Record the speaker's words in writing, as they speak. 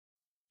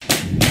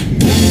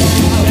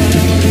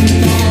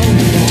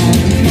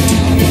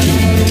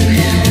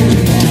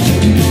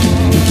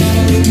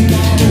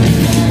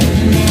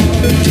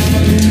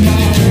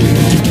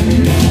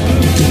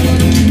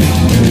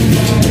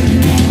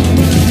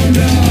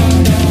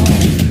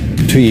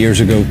2 years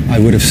ago, I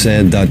would have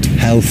said that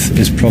health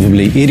is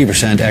probably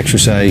 80%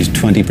 exercise,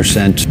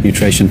 20%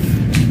 nutrition.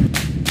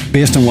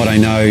 Based on what I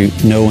now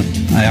know,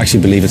 I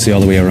actually believe it's the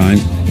other way around.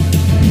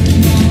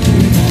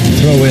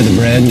 Throw away the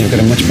bread and you've got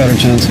a much better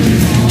chance.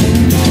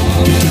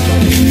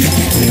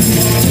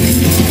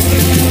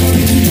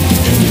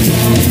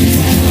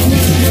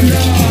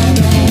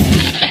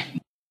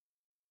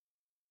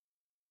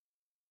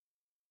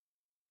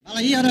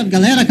 Galera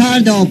galera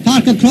cardo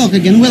parka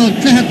krokigen will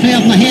clear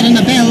of my head in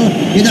the bell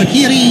either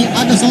kiri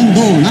agus on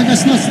do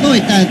agus no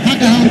stoita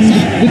takahansa.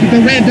 Look at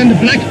the red and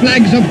black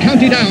flags of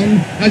County Down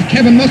as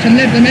Kevin Musson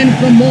led the men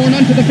from Morn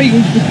onto the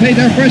field to play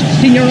their first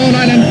senior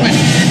All-Ireland West.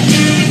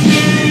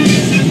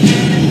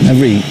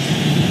 Every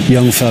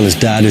young fella's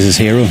dad is his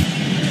hero.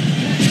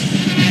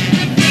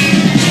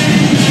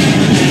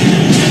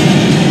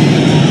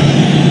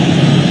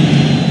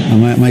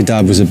 And my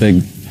dad was a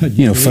big,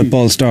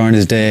 football star in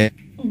his day.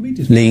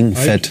 Lean,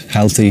 fit,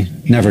 healthy,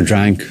 never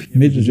drank.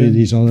 Did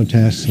these other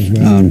tests as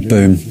well. And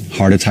boom,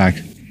 heart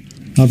attack.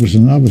 I was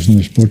in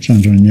the sports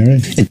centre in Newry.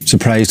 It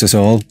surprised us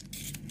all.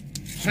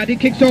 Paddy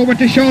kicks over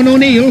to Sean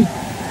O'Neill.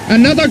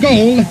 Another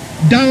goal.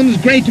 Down's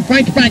great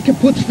fight back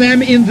puts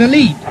them in the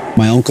lead.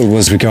 My uncle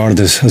was regarded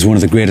as one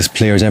of the greatest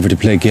players ever to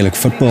play Gaelic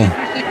football.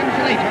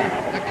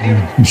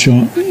 And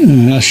Sean,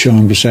 that's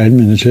Sean beside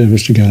me, the two of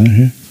us together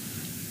here.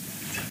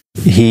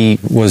 He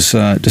was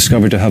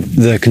discovered to have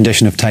the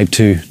condition of type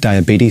 2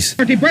 diabetes.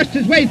 He bursts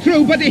his way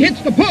through, but he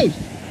hits the post.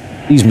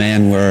 These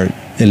men were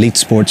elite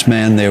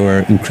sportsmen. They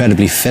were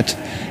incredibly fit.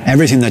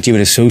 Everything that you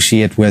would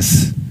associate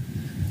with,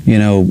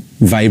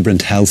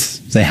 vibrant health,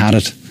 they had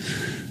it.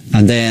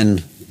 And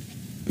then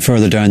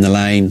further down the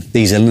line,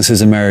 these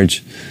illnesses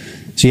emerge.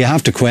 So you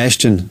have to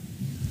question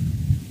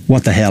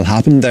what the hell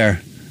happened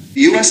there.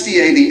 The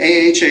USDA, the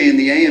AHA, and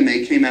the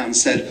AMA came out and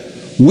said,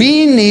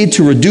 we need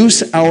to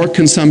reduce our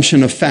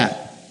consumption of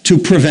fat to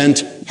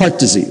prevent heart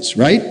disease,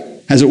 right?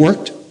 Has it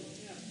worked?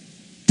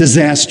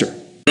 Disaster.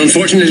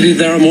 Unfortunately,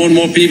 there are more and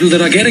more people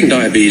that are getting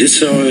diabetes,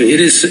 so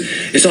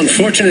it's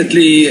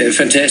unfortunately a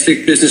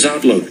fantastic business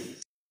outlook.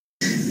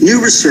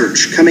 New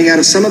research coming out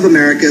of some of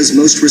America's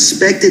most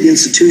respected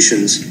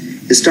institutions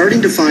is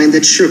starting to find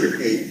that sugar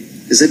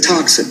is a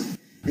toxin.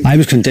 I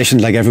was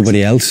conditioned like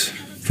everybody else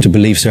to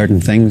believe certain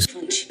things.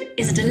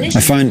 I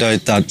found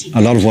out that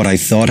a lot of what I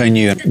thought I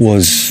knew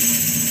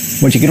was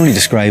what you can only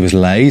describe as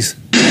lies.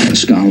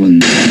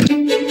 Scotland.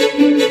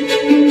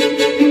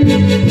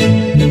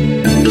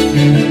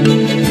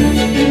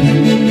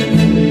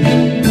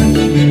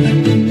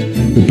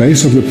 The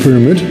base of the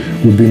pyramid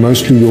would be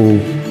mostly your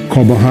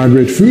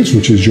carbohydrate foods,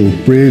 which is your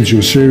breads,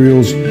 your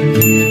cereals,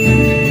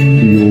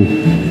 your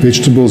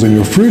vegetables and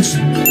your fruits.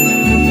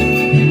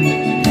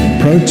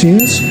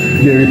 Proteins,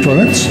 dairy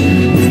products.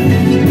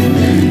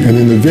 And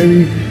then the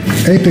very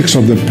apex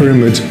of the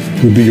pyramid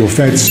would be your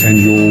fats and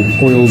your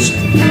oils.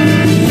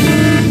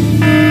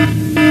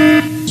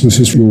 So this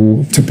is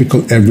your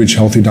typical average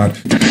healthy diet.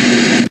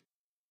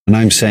 And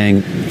I'm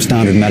saying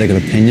standard medical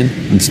opinion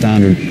and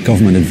standard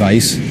government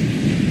advice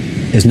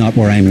is not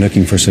where I'm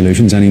looking for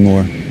solutions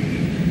anymore.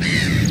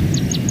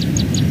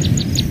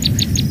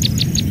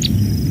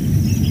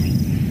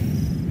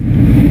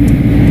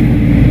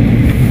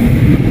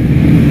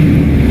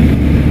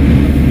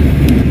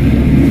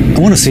 I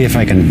want to see if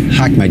I can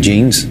hack my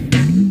genes.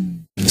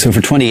 So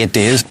for 28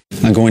 days,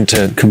 I'm going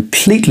to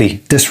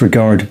completely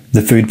disregard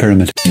the food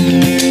pyramid.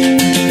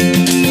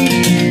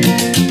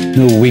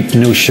 No wheat,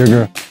 no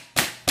sugar.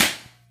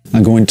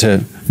 I'm going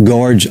to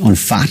gorge on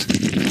fat.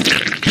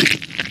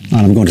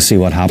 And I'm going to see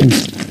what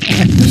happens.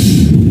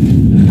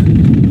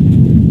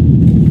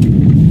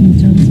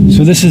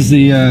 So this is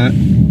the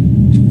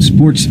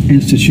Sports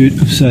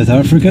Institute of South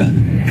Africa.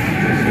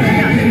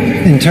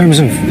 In terms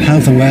of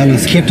health and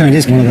wellness, Cape Town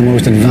is one of the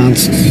most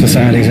advanced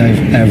societies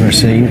I've ever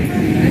seen.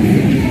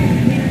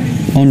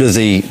 Under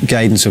the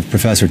guidance of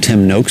Professor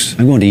Tim Noakes,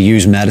 I'm going to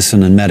use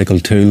medicine and medical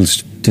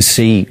tools to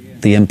see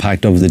the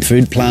impact of the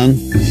food plan.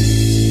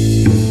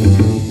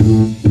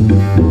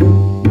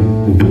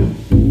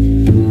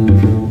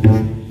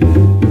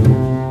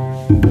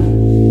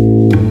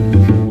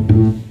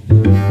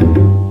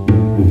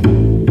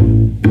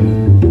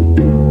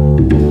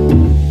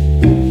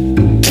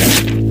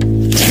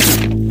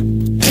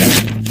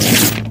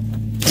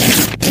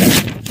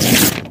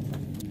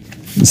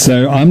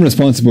 So I'm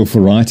responsible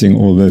for writing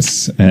all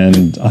this,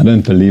 and I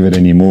don't believe it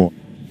anymore.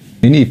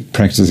 Many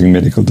practicing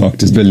medical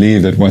doctors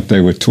believe that what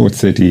they were taught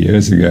 30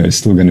 years ago is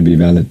still going to be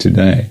valid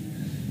today.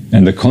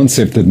 And the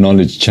concept that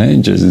knowledge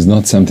changes is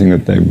not something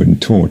that they were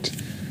taught.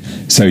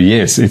 So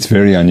yes, it's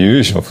very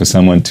unusual for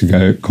someone to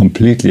go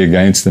completely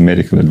against the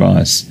medical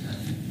advice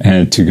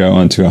and to go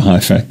onto a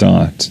high-fat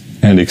diet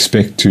and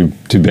expect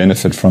to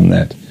benefit from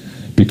that,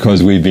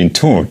 because we've been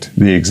taught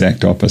the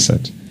exact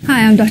opposite.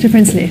 Hi, I'm Dr.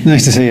 Princely.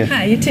 Nice to see you.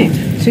 Hi, you too.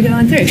 Should we go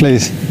on through?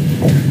 Please.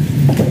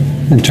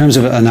 In terms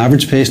of an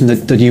average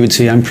patient that you would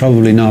see, I'm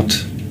probably not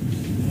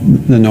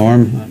the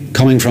norm.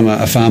 Coming from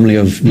a family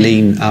of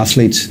lean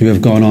athletes who have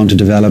gone on to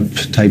develop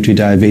type 2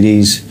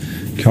 diabetes,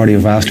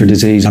 cardiovascular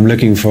disease. I'm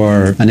looking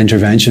for an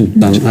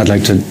intervention, and I'd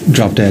like to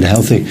drop dead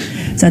healthy.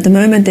 So at the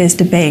moment there's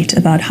debate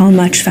about how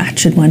much fat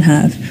should one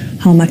have,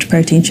 how much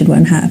protein should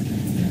one have.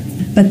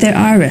 But there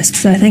are risks,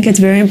 so I think it's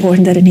very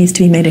important that it needs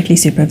to be medically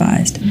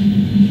supervised.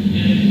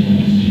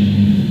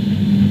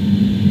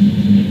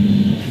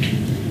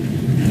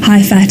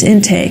 High fat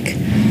intake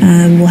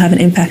will have an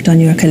impact on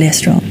your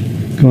cholesterol.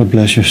 God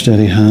bless your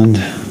steady hand.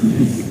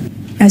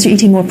 As you're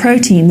eating more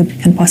protein,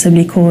 it can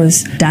possibly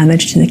cause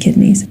damage to the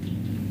kidneys.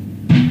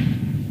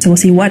 So we'll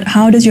see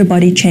how does your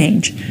body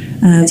change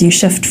as you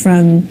shift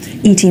from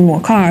eating more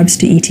carbs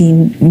to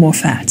eating more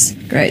fats.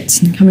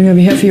 Great. Coming over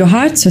here for your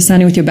heart, so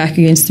standing with your back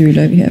against the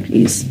ruler over here,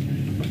 please.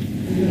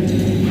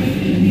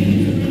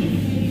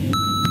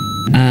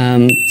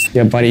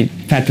 Your body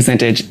fat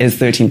percentage is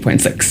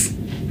 13.6.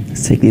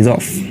 Let's take these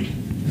off.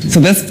 So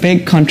this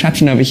big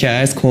contraption over here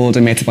is called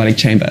a metabolic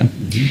chamber.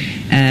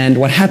 And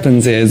what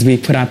happens is we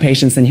put our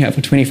patients in here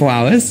for 24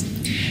 hours,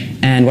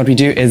 and what we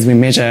do is we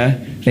measure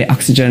their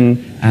oxygen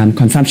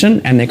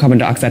consumption and their carbon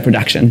dioxide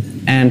production.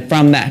 And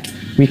from that,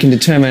 we can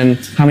determine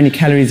how many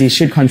calories you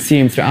should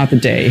consume throughout the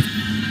day.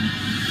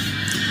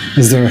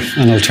 Is there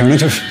an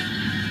alternative?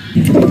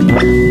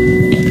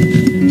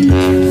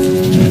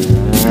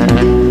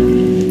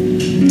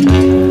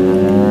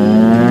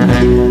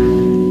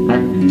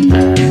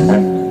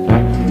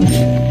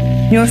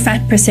 Your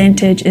fat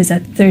percentage is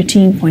at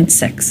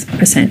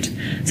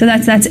 13.6%. So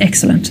that's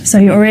excellent. So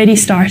you're already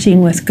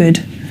starting with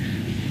good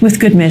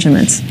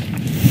measurements.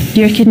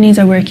 Your kidneys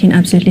are working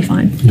absolutely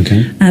fine.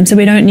 Okay. So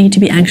we don't need to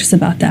be anxious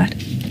about that.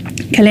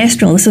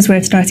 Cholesterol, this is where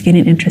it starts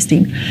getting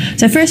interesting.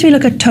 So first we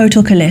look at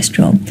total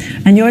cholesterol,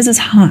 and yours is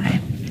high.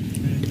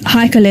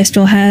 High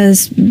cholesterol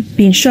has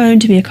been shown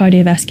to be a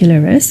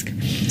cardiovascular risk.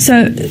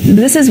 So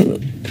this is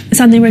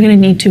something we're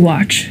going to need to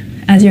watch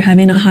as you're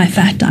having a high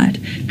fat diet.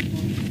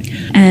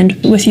 And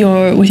with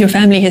your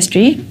family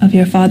history of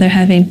your father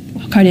having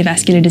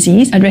cardiovascular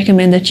disease, I'd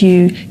recommend that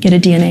you get a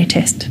DNA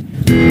test.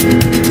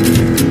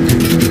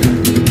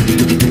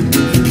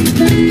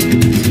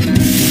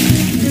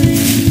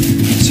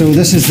 So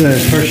this is the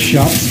first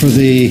shot for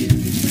the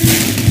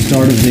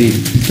start of the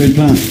food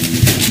plan.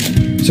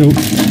 So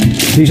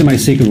these are my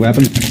secret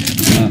weapon,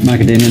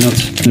 macadamia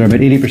nuts. They're about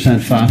 80%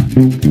 fat.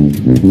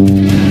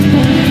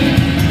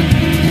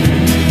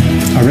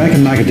 I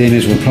reckon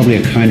macadamias will probably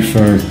account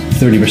for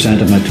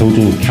 30% of my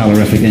total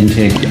calorific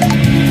intake.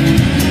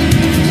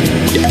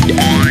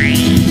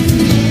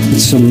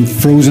 Some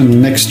frozen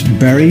mixed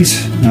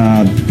berries.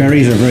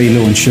 Berries are very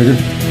low in sugar.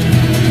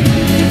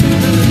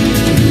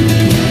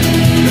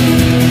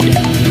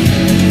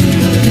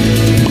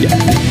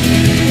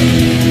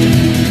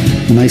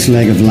 A nice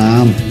leg of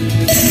lamb.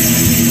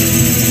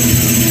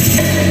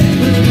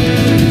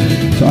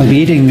 So I'll be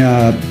eating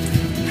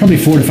probably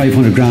 400 to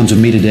 500 grams of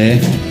meat a day.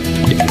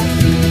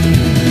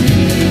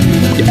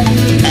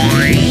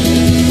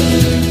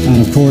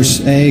 And of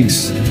course,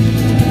 eggs.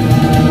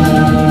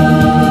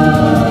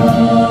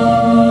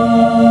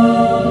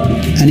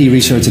 Any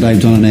research that I've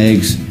done on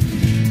eggs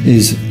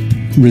is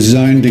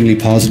resoundingly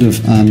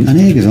positive, and an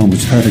egg is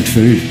almost perfect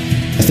food.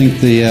 I think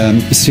the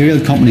cereal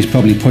companies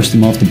probably pushed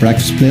them off the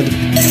breakfast plate.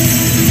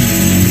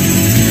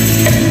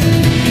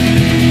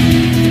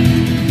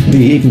 Be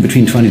eating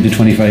between 20 to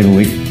 25 a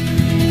week.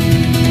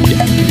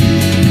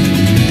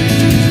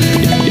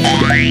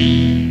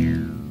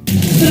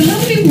 But a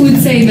lot of people would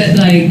say that,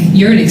 like,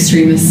 you're an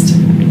extremist.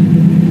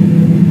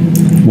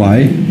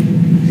 Why?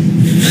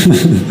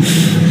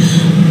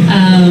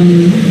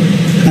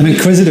 I'm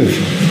inquisitive.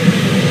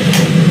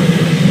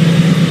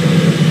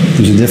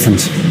 There's a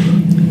difference.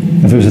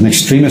 If I was an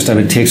extremist, I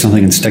would take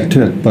something and stick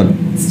to it. But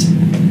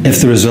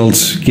if the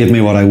results give me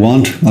what I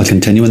want, I'll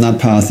continue in that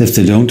path. If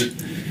they don't,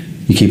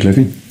 you keep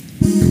looking.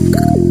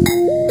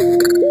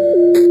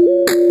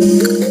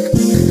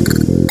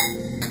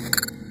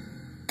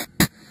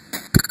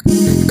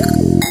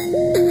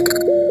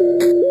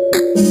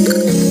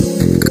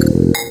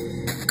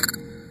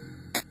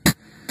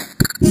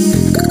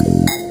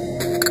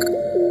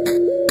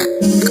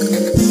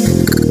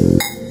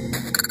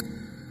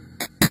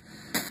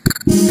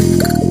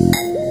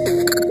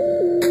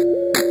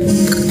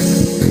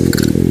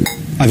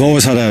 I've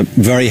always had a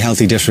very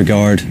healthy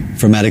disregard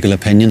for medical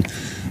opinion,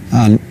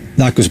 and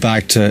that goes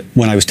back to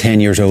when I was 10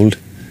 years old.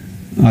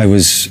 I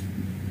was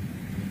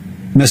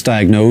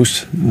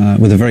misdiagnosed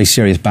with a very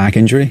serious back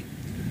injury.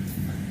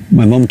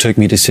 My mum took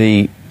me to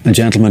see a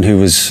gentleman who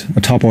was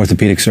a top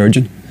orthopaedic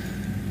surgeon.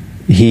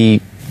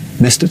 He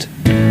missed it.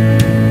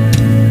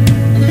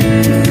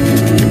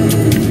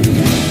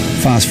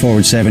 Fast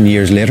forward 7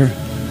 years later,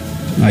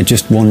 I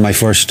just won my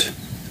first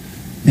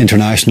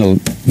international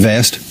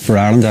vest for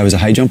Ireland. I was a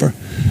high jumper.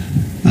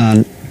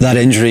 And that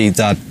injury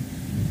that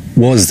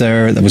was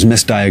there, that was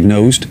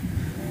misdiagnosed,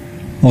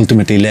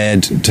 ultimately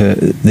led to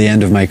the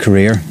end of my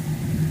career.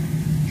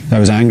 I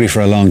was angry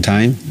for a long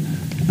time.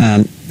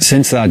 And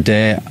since that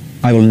day,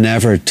 I will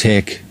never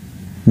take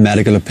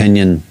medical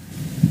opinion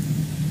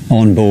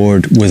on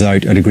board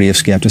without a degree of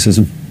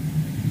skepticism.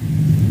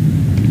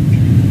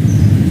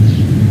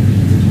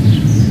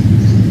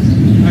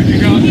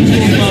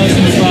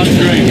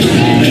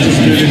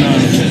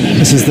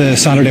 is the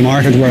Saturday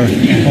market where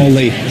all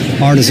the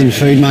artisan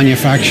food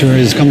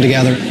manufacturers come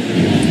together.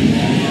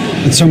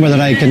 It's somewhere that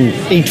I can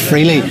eat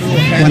freely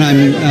when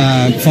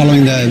I'm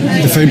following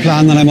the food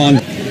plan that I'm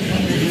on.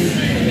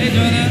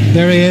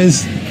 There he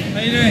is. How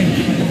are you doing?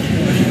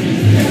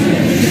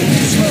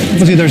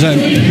 Obviously there's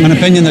an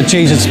opinion that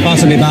cheese is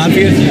possibly bad for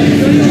you.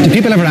 Do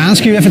people ever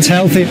ask you if it's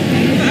healthy?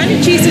 The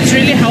only cheese that's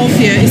really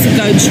healthier is the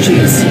goat's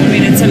cheese. I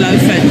mean, it's a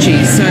low-fat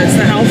cheese, so it's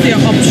the healthier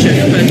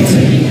option, but...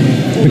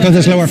 Because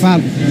it's lower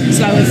fat? It's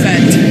lower fat.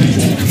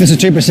 This is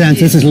 2%,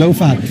 this is low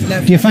fat.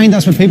 Do you find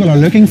that's what people are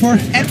looking for?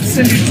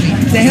 Absolutely.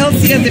 The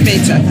healthier, the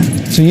better.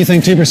 So you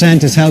think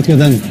 2% is healthier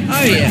than...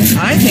 Oh yeah,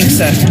 I think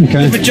so.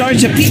 Okay. The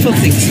majority of people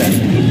think so.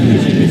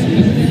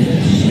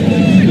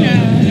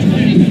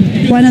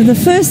 One of the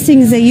first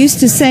things they used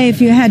to say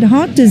if you had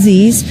heart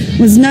disease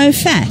was no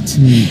fat.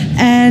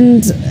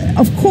 And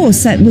of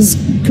course that was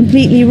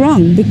completely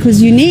wrong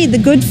because you need the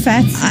good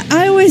fats.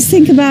 I always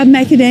think about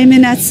macadamia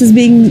nuts as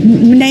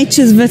being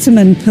nature's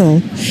vitamin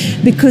pill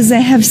because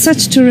they have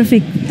such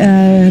terrific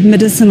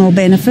medicinal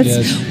benefits.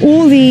 Yes.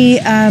 All the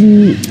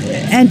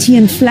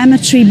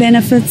anti-inflammatory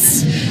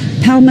benefits,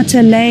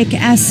 palmitoleic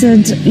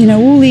acid, you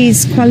know, all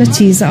these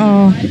qualities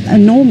are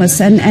enormous,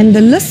 and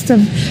the list of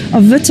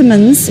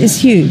vitamins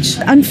is huge.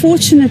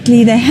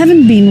 Unfortunately, they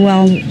haven't been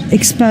well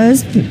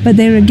exposed, but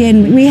there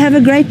again, we have a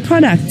great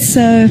product,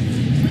 so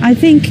I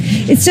think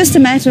it's just a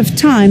matter of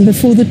time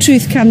before the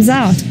truth comes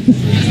out.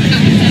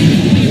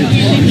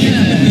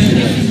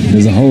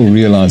 There's a whole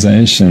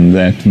realization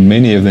that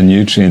many of the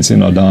nutrients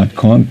in our diet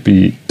can't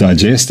be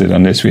digested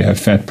unless we have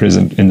fat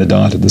present in the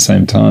diet at the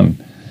same time.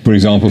 For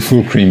example,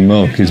 full cream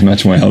milk is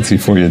much more healthy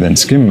for you than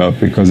skim milk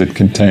because it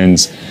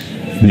contains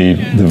the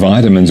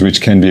vitamins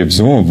which can be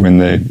absorbed when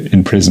they're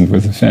present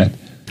with the fat.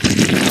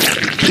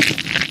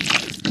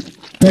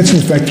 Fats,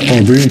 in fact,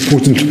 are very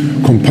important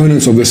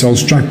components of the cell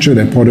structure.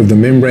 They're part of the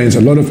membranes.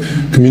 A lot of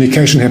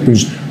communication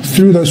happens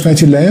through those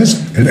fatty layers.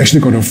 It's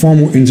actually got a far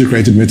more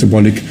integrated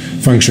metabolic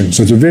function.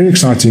 So it's a very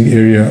exciting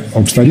area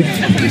of study.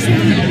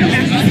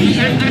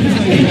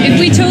 If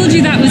we told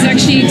you that was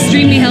actually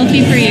extremely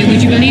healthy for you,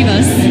 would you believe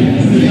us?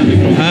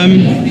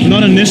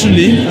 Not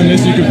initially,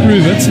 unless you could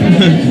prove it.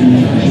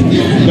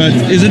 But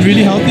is it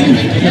really healthy?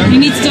 You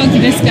need to talk to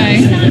this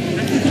guy.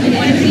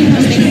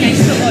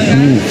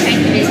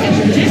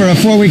 For a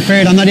 4-week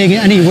period, I'm not eating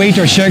any wheat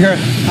or sugar,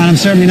 and I'm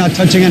certainly not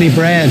touching any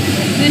bread.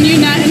 Then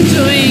you're not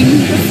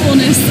enjoying the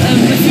fullness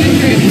of the food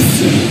groups.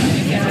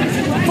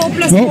 4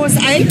 plus 4 is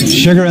 8.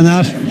 Sugar in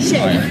that.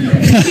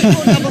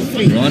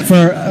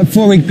 For a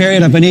 4-week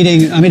period, I'm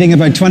eating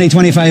about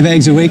 20-25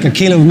 eggs a week, a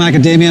kilo of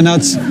macadamia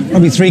nuts,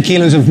 probably 3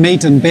 kilos of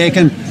meat and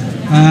bacon,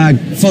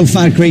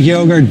 full-fat Greek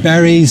yogurt,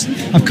 berries.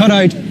 I've cut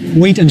out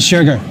wheat and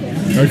sugar.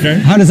 Okay.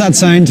 How does that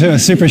sound to a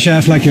super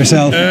chef like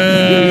yourself?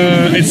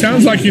 It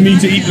sounds like you need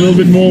to eat a little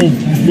bit more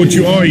what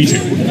you are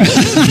eating.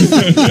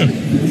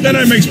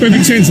 That makes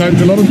perfect sense. A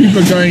lot of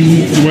people are going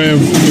the way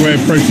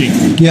of protein.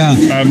 Yeah.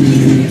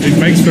 It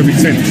makes perfect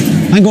sense.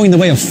 I'm going the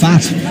way of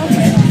fat.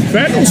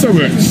 Fat also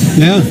works.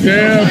 Yeah.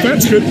 Yeah,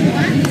 fat's good.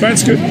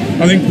 Fat's good.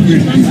 I think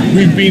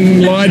we've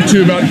been lied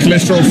to about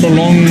cholesterol for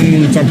long.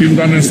 Some people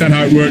don't understand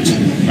how it works.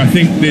 I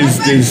think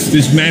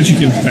there's magic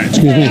in fat.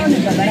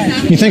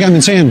 You think I'm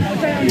insane?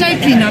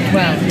 Totally not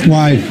well.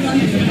 Why?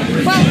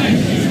 Well,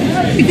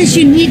 because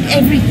you need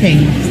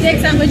everything.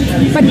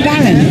 But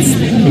balance.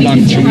 For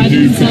lunch, we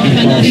do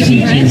cooking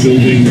classes and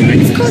team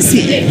building. Of course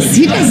he is.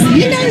 He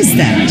knows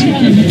that.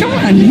 Come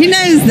on, he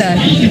knows that.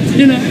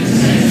 You know.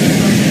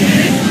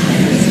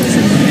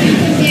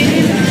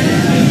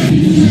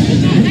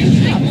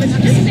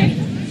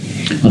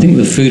 I think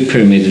the food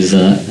pyramid is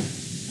a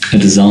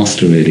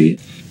disaster, really.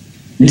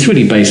 It's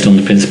really based on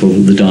the principle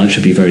that the diet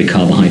should be very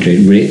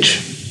carbohydrate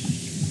rich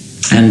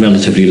and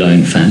relatively low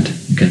in fat.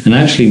 Okay. And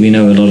actually we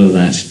know a lot of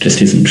that just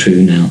isn't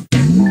true now.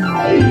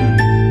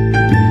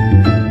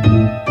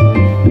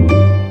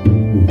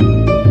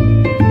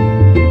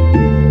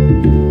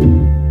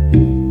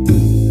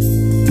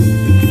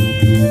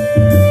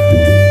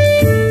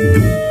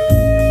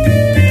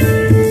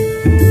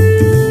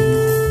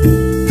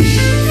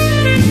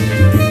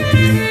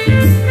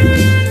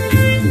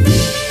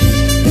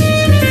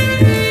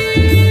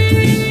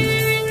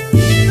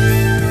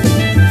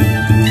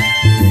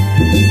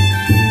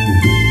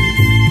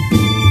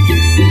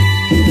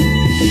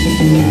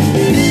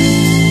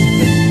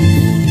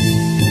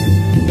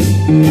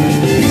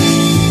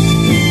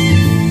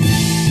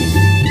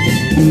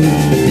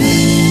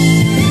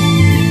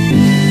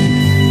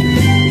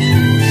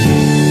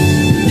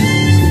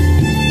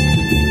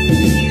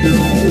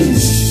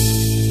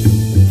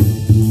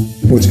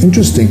 What's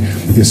interesting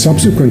is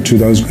subsequent to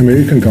those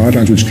American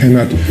guidelines which came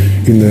out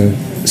in the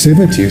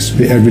 70s,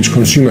 the average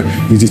consumer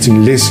is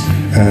eating less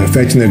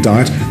fat in their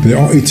diet. They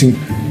are eating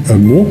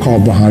more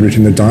carbohydrate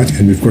in the diet,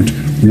 and we've got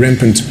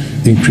rampant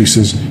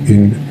increases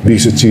in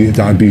obesity,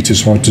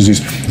 diabetes, heart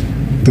disease.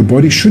 The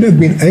body should have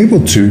been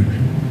able to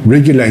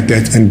regulate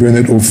that and burn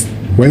it off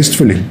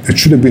wastefully. It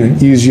should have been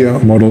an easier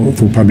model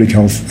for public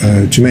health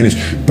to manage.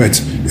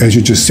 But as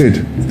you just said,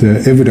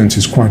 the evidence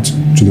is quite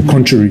to the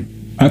contrary.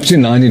 Up to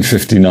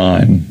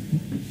 1959,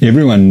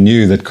 everyone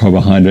knew that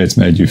carbohydrates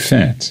made you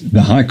fat.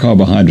 The high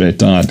carbohydrate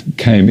diet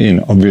came in,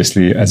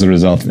 obviously, as a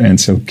result of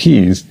Ansel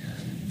Keys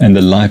and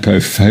the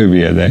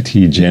lipophobia that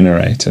he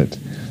generated.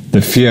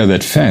 The fear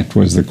that fat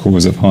was the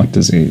cause of heart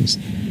disease.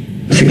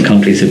 6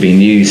 countries have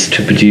been used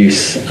to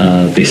produce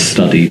this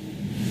study.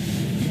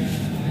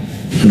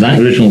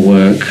 That original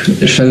work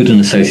showed an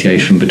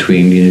association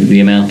between the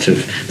amount of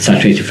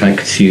saturated fat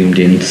consumed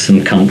in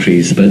some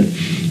countries, but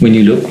when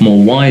you look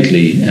more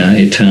widely,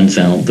 it turns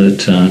out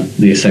that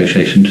the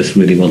association just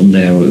really wasn't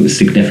there, or it was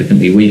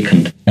significantly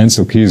weakened.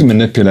 Ansel Keys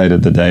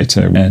manipulated the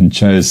data and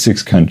chose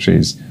 6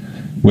 countries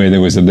where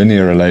there was a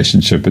linear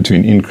relationship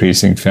between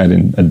increasing fat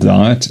in a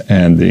diet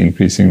and the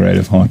increasing rate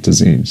of heart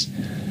disease.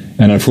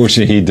 And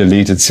unfortunately, he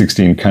deleted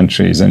 16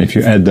 countries, and if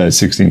you add those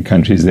 16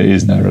 countries, there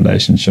is no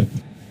relationship.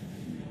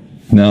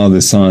 Now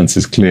the science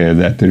is clear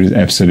that there is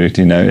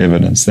absolutely no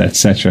evidence that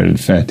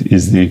saturated fat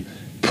is the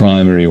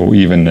primary or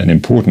even an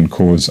important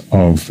cause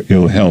of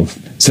ill health.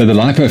 So the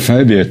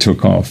lipophobia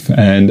took off,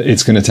 and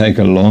it's going to take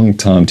a long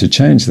time to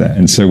change that.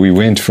 And so we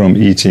went from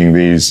eating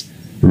these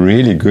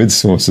really good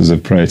sources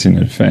of protein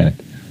and fat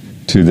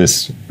to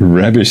this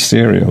rubbish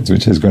cereals,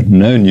 which has got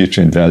no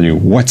nutrient value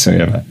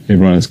whatsoever.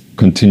 Everyone has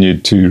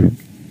continued to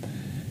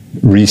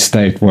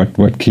restate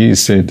what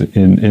Keys said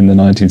in the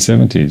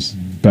 1970s.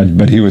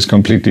 But he was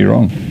completely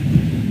wrong.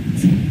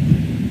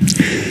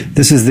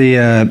 This is the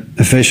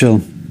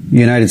official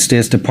United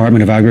States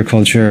Department of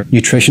Agriculture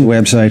nutrition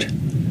website.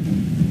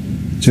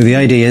 So the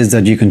idea is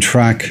that you can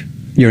track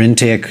your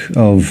intake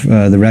of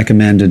the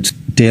recommended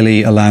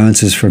daily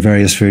allowances for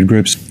various food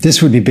groups.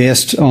 This would be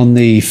based on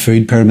the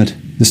food pyramid,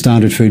 the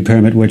standard food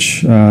pyramid,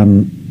 which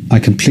I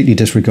completely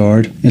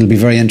disregard. It'll be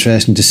very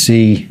interesting to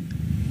see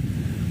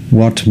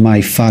what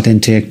my fat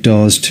intake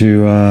does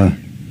to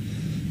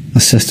a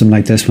system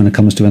like this when it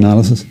comes to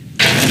analysis.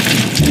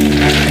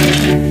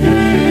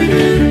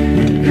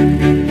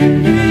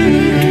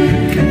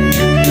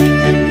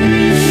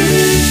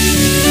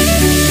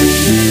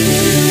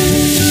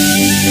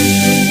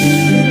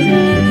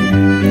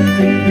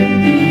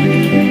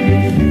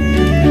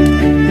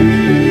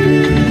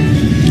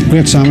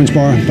 Great sandwich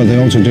bar, but they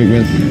also do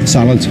great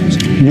salads.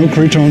 No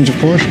croutons, of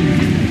course.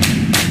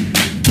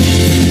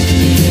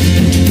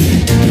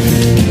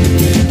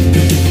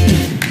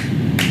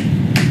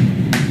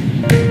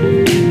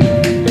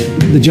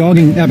 The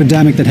jogging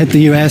epidemic that hit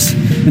the US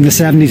in the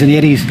 70s and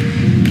 80s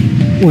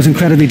was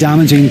incredibly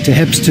damaging to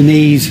hips, to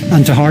knees,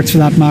 and to hearts for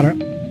that matter.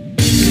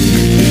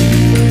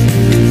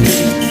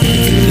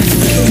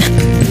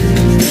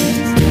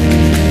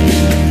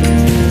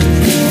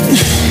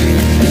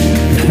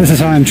 This is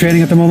how I'm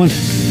training at the moment.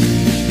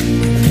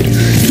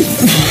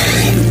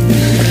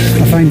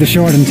 I find the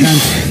short,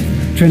 intense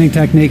training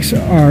techniques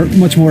are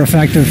much more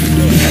effective.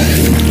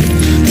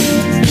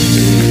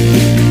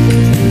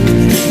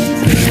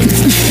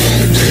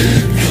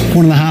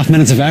 1.5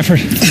 minutes of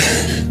effort.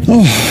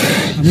 Oh.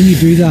 And when you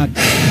do that,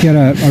 you get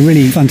a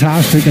really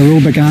fantastic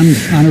aerobic and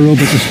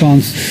anaerobic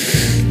response.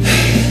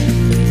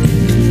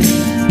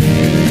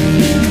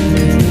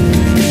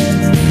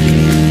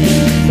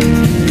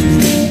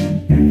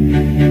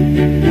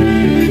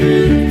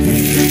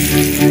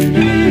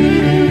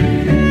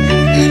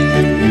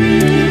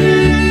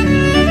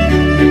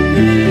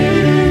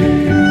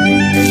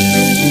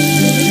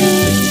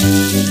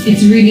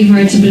 It's really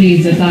hard to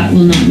believe that that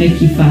will not make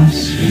you fat.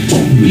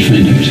 We'll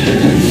find out.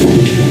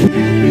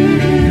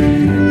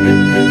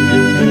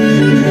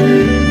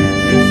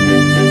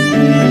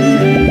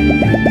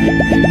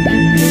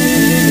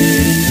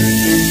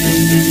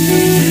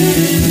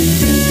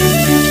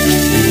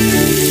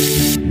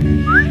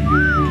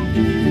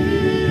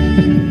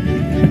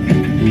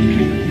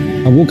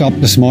 I woke up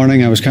this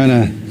morning, I was kind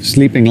of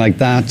sleeping like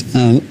that,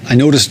 and I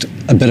noticed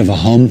a bit of a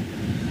hum,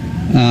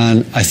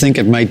 and I think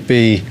it might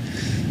be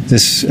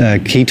this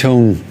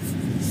ketone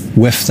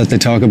whiff that they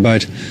talk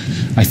about.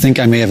 I think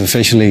I may have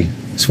officially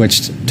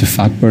switched to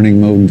fat burning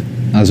mode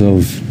as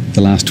of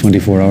the last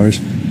 24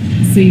 hours.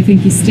 So you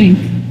think you stink?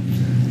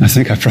 I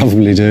think I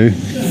probably do.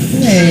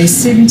 Okay,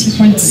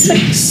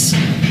 70.6.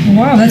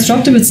 Wow, that's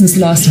dropped a bit since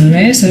the last time,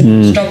 eh? So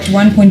it's dropped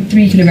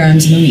 1.3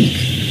 kilograms in a week.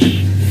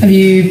 Have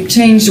you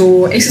changed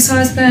your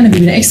exercise plan? Have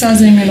you been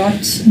exercising a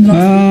lot in the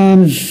last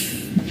week?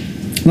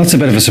 That's a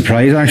bit of a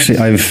surprise, actually.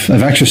 I've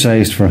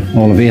exercised for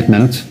all of 8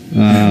 minutes.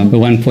 The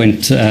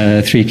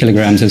 1.3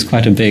 kilograms is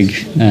quite a big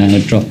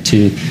drop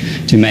to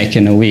make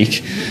in a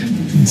week.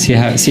 See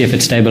if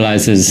it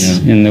stabilizes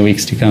in the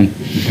weeks to come.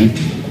 Okay.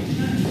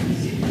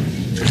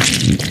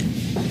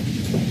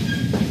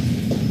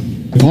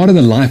 Part of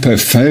the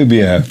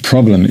lipophobia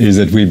problem is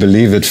that we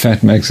believe that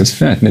fat makes us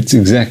fat, and it's the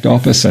exact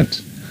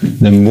opposite.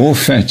 The more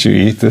fat you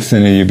eat, the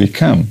thinner you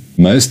become.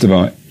 Most of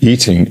our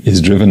eating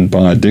is driven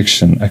by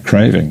addiction, a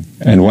craving.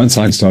 And once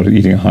I started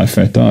eating a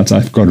high-fat diet,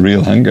 I've got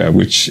real hunger,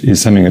 which is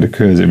something that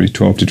occurs every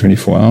 12 to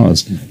 24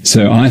 hours.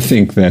 So I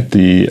think that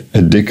the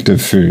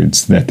addictive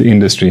foods that the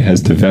industry has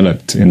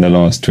developed in the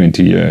last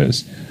 20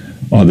 years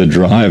are the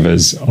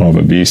drivers of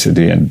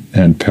obesity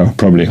and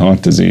probably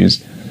heart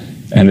disease.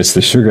 And it's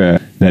the sugar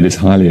that is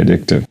highly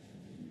addictive.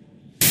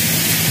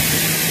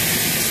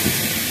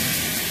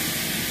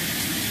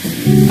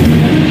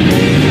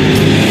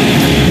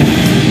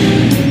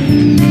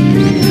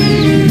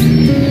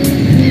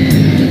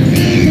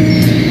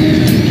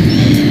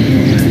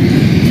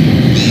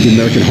 The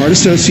American Heart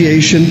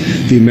Association,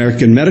 the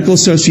American Medical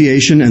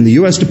Association, and the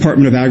U.S.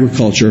 Department of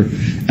Agriculture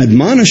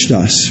admonished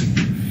us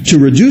to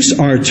reduce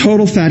our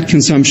total fat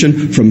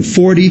consumption from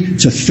 40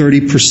 to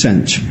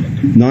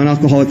 30%.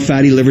 Non-alcoholic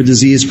fatty liver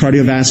disease,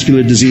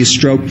 cardiovascular disease,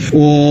 stroke,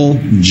 all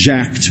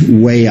jacked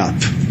way up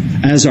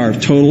as our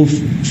total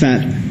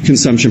fat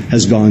consumption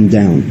has gone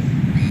down.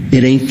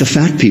 It ain't the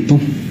fat, people.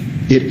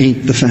 It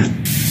ain't the fat.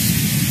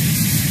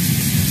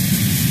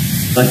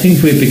 I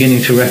think we're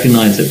beginning to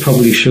recognize that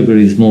probably sugar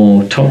is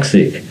more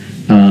toxic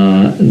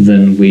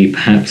than we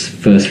perhaps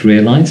first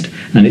realized.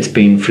 And it's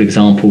been, for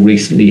example,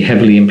 recently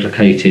heavily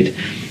implicated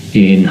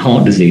in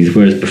heart disease,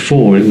 whereas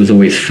before it was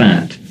always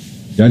fat.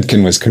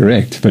 Yudkin was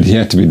correct, but he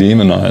had to be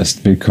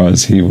demonized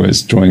because he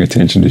was drawing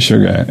attention to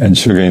sugar, and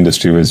sugar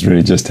industry was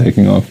really just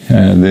taking off.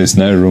 There's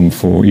no room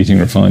for eating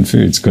refined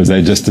foods because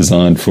they're just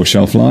designed for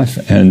shelf life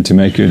and to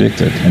make you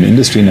addicted, and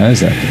industry knows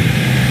that.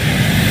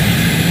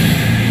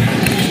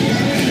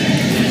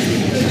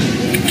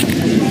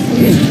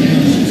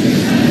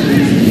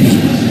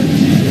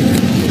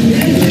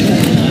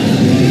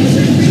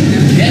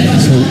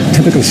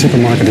 Typical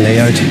supermarket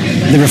layout.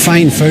 The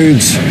refined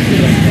foods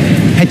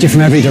hit you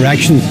from every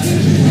direction.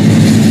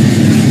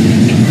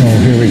 Oh,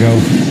 here we go.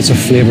 It's a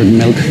flavoured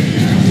milk,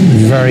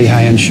 very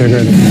high in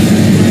sugar.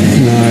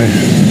 Now,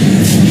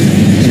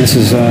 this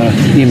is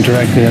aimed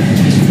directly at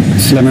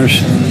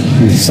slimmers.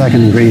 And the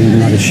second ingredient in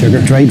that is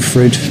sugar. Dried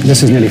fruit.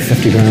 This is nearly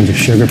 50 grams of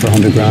sugar per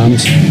 100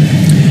 grams.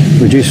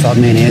 Reduced fat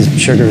mayonnaise.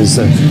 Sugar is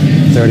the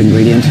third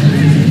ingredient.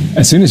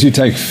 As soon as you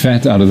take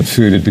fat out of the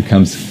food, it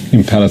becomes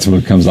impalatable,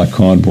 it becomes like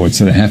cardboard,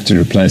 so they have to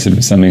replace it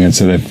with something, and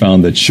so they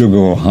found that sugar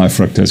or high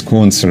fructose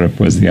corn syrup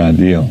was the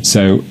ideal.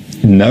 So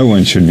no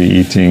one should be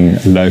eating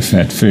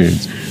low-fat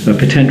foods. A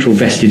potential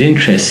vested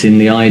interest in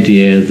the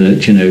idea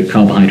that, you know,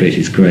 carbohydrate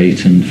is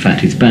great and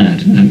fat is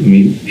bad. I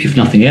mean, if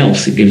nothing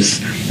else, it gives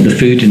the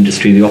food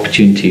industry the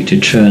opportunity to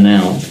churn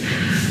out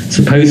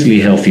supposedly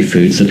healthy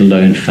foods that are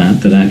low in fat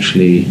that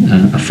actually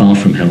are far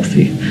from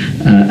healthy,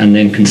 and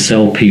then can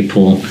sell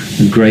people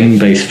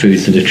grain-based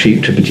foods that are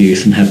cheap to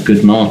produce and have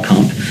good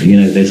markup. You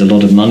know, there's a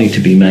lot of money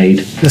to be made.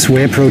 This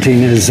whey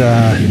protein is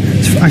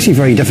it's actually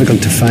very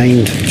difficult to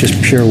find,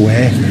 just pure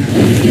whey.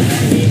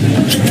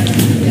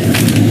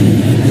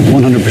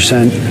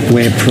 100%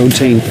 whey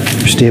protein,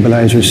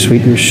 stabilizers,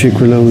 sweeteners,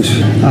 sucralose,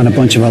 and a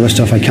bunch of other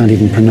stuff I can't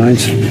even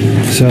pronounce.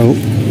 So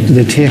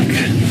they take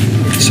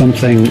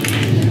something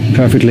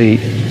perfectly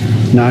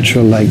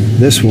natural like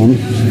this one,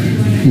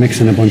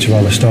 mix in a bunch of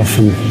other stuff,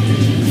 and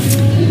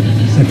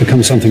it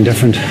becomes something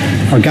different.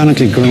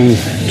 Organically grown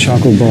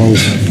chocolate balls.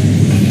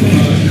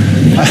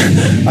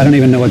 I don't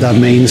even know what that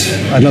means.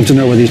 I'd love to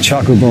know where these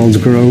chocolate balls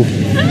grow.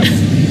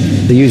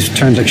 They use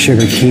terms like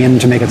sugar cane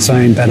to make it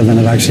sound better than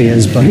it actually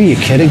is, but who are you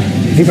kidding?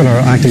 People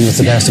are acting with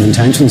the best of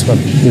intentions, but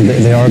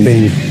they are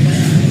being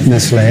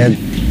misled.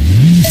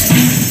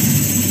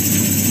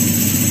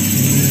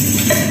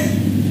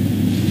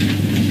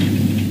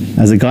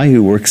 As a guy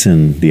who works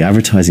in the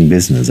advertising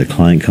business, a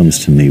client comes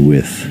to me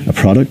with a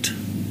product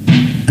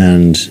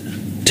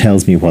and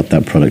tells me what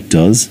that product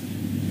does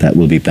that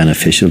will be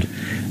beneficial,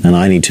 and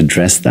I need to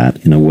dress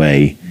that in a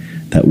way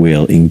that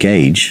will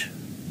engage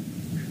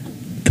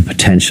the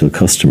potential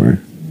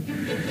customer.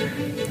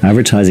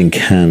 Advertising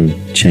can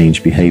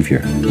change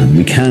behavior, and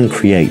we can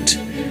create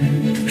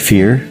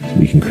fear,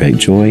 we can create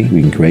joy,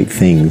 we can create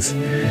things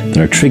that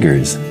are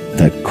triggers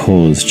that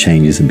cause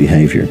changes in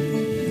behavior.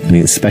 I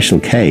mean, Special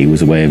K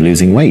was a way of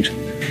losing weight.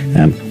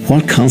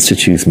 What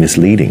constitutes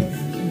misleading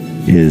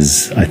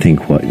is, I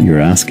think, what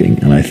you're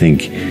asking. And I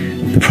think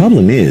the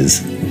problem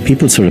is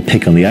people sort of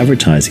pick on the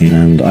advertising,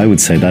 and I would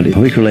say that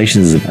public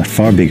relations is a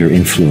far bigger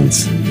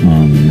influence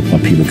on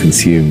what people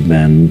consume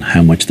than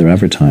how much they're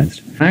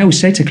advertised. I always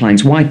say to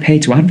clients, why pay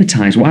to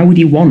advertise? Why would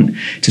you want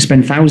to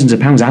spend thousands of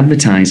pounds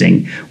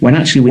advertising when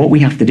actually what we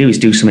have to do is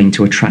do something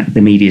to attract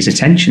the media's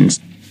attentions?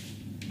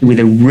 With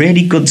a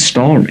really good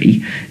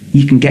story,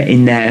 you can get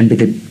in there and be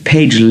the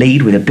page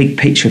lead with a big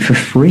picture for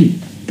free.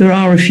 There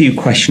are a few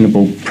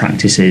questionable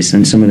practices,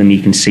 and some of them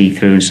you can see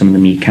through and some of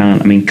them you can't.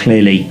 I mean,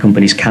 clearly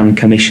companies can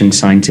commission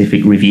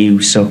scientific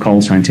reviews,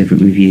 so-called scientific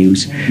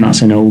reviews.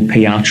 That's an old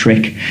PR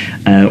trick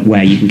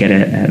where you can get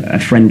a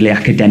friendly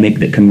academic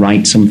that can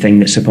write something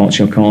that supports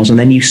your cause, and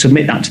then you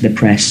submit that to the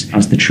press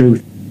as the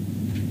truth.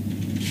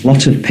 A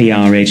lot of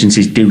PR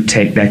agencies do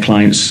take their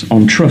clients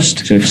on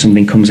trust. So if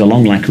something comes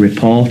along, like a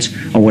report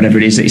or whatever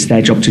it is, it's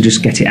their job to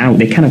just get it out.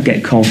 They kind of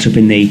get caught up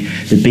in the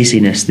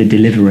busyness, the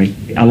delivery.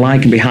 A lie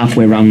can be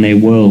halfway around their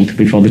world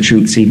before the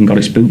truth's even got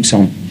its boots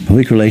on.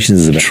 Public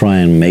relations is about try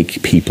and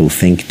make people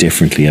think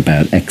differently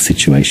about X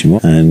situation.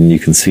 And you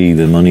can see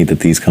the money that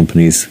these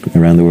companies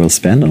around the world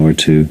spend in order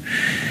to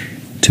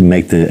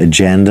make the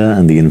agenda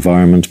and the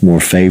environment more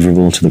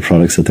favourable to the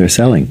products that they're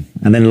selling.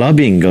 And then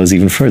lobbying goes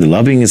even further.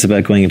 Lobbying is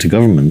about going into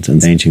government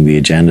and changing the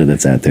agenda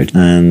that's out there.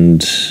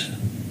 And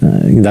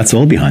that's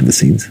all behind the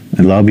scenes.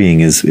 And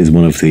lobbying is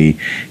one of the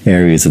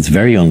areas that's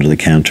very under the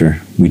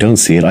counter. We don't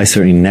see it. I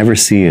certainly never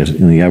see it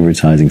in the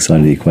advertising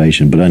side of the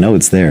equation, but I know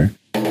it's there.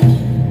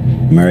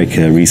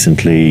 America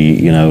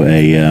recently,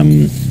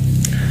 the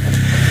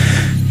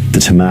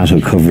tomato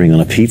covering on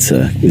a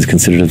pizza is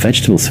considered a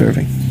vegetable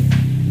serving.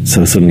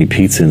 So suddenly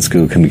pizza in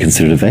school can be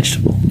considered a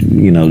vegetable.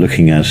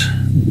 Looking at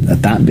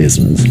that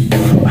business,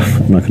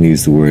 I'm not going to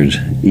use the word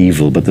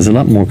evil, but there's a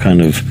lot more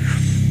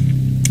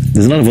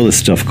there's a lot of other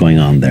stuff going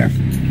on there.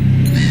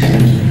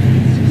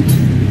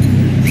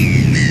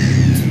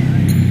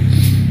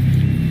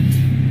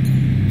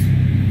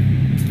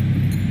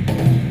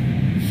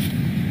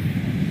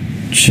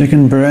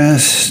 Chicken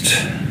breast.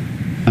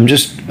 I'm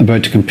just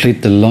about to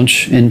complete the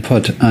lunch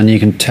input, and you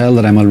can tell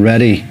that I'm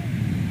already,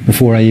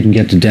 before I even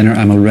get to dinner,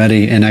 I'm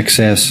already in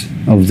excess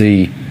of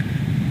the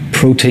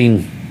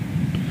protein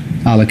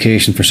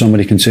allocation for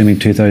somebody consuming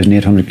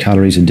 2,800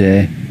 calories a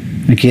day.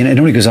 Again, it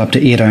only goes up to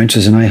 8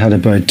 ounces, and I had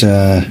about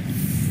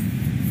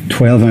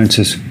 12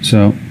 ounces,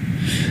 so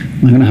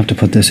I'm going to have to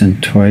put this in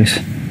twice.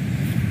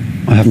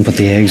 I haven't put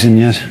the eggs in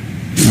yet.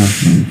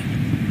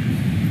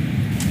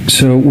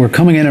 So we're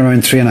coming in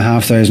around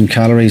 3,500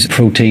 calories.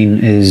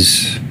 Protein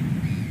is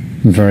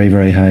very,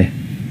 very high,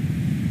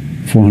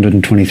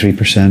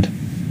 423%.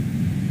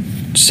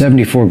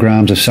 74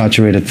 grams of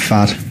saturated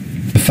fat.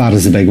 The fat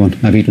is the big one.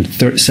 I've eaten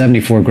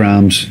 74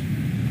 grams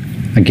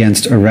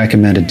against a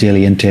recommended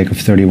daily intake of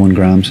 31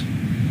 grams.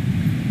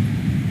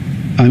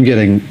 I'm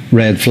getting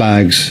red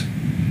flags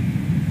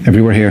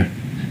everywhere here.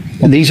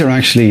 These are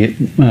actually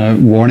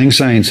warning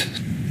signs,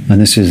 and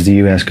this is the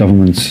US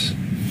government's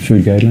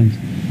food guidelines.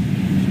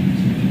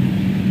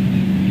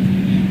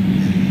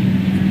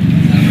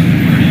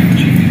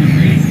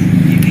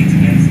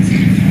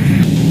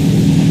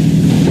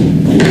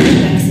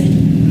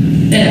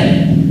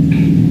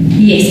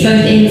 Yes,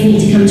 both ends need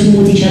to come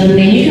towards each other, and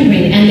then you can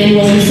bring it, and then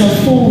roll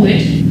yourself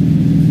forward.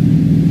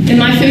 In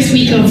my first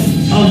week of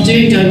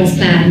doing Douglas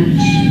plan,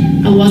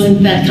 I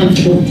wasn't that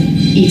comfortable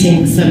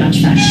eating so much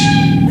fat.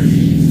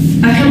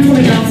 I come from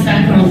a dance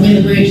background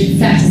where the word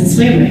fat is a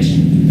swear word.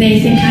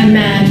 They think I'm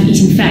mad for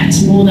eating fat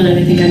more than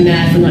they think I'm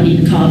mad for not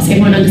eating carbs.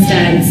 Everyone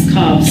understands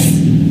carbs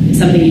is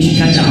something you should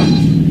cut down.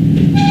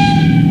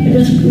 It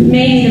was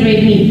mainly the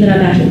red meat that I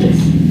battled with.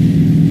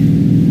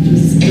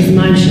 It was a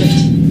mind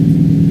shift.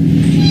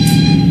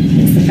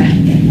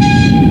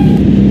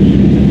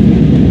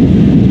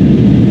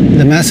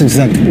 The message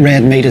that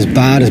red meat is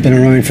bad has been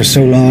around for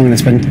so long, and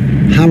it's been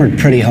hammered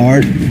pretty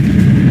hard.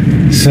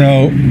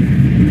 So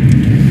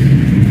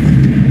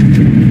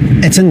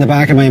it's in the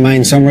back of my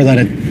mind somewhere that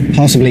it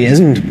possibly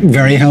isn't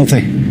very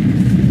healthy.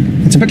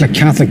 It's a bit like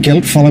Catholic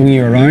guilt following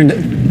you around,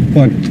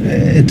 but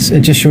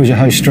it just shows you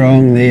how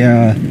strong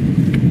the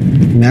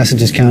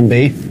messages can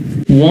be.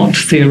 What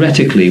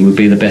theoretically would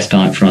be the best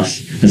diet for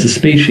us as a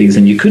species?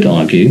 And you could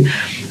argue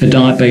a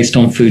diet based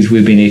on foods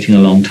we've been eating a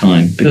long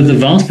time. Because the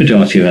vast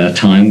majority of our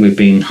time we've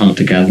been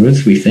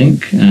hunter-gatherers, we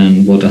think.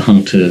 And what do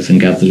hunters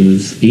and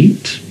gatherers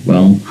eat?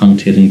 Well,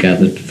 hunted and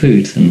gathered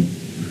foods. And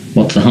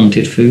what's a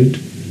hunted food?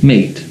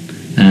 Meat.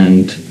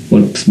 And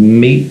what's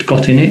meat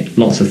got in it?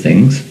 Lots of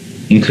things,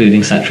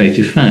 including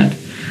saturated fat.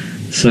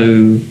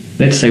 So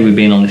let's say we've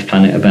been on this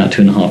planet about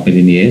 2.5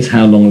 million years.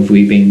 How long have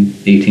we been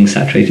eating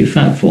saturated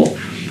fat for?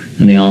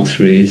 And the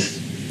answer is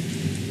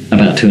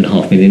about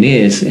 2.5 million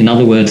years. In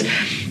other words,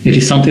 it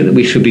is something that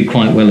we should be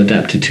quite well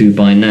adapted to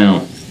by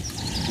now.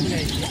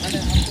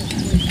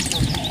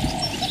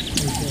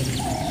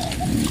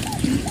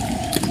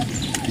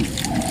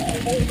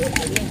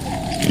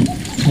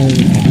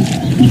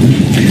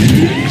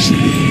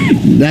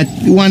 That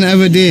one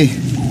over there,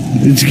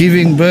 it's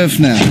giving birth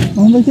now.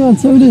 Oh my God,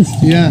 so it is?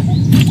 Yeah.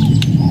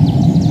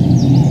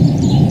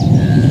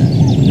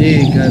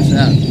 There it goes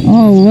out.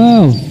 Oh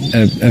wow.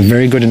 A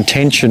very good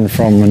intention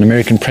from an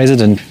American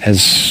president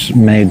has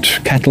made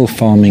cattle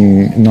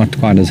farming not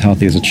quite as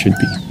healthy as it should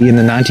be. In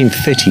the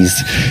 1930s,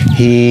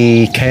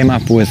 he came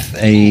up with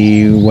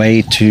a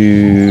way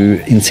to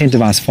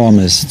incentivize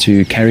farmers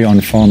to carry on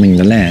farming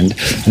the land,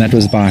 and that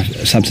was by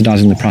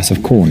subsidizing the price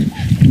of corn.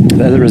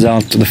 As a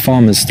result, the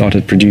farmers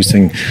started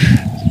producing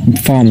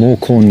far more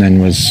corn than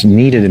was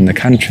needed in the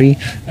country,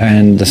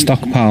 and the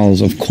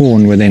stockpiles of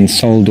corn were then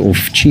sold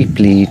off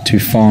cheaply to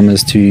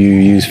farmers to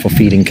use for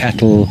feeding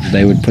cattle.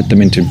 They would put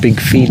them into big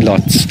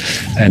feedlots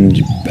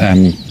and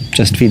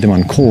just feed them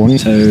on corn,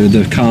 so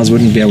the cows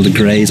wouldn't be able to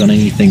graze on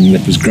anything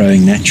that was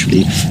growing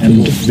naturally.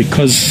 And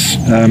because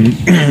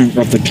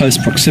of the close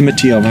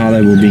proximity of how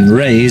they were being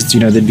raised,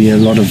 there'd be a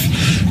lot of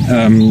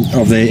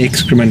their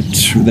excrement,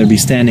 they'd be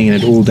standing in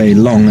it all day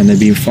long, and they'd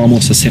be far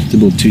more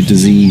susceptible to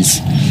disease.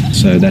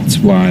 So that's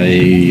why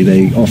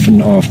they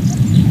often are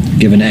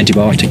given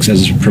antibiotics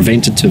as a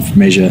preventative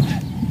measure.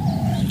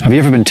 Have you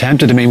ever been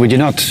tempted? I mean, would you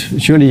not,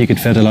 surely you could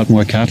fit a lot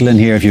more cattle in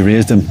here if you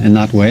raised them in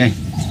that way?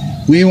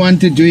 We want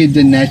to do it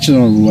the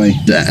natural way.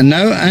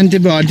 No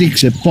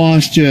antibiotics,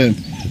 pasture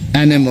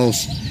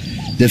animals,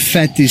 the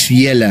fat is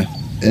yellow.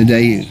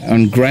 They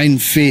on grain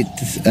fed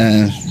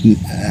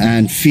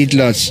and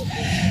feedlots,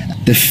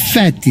 the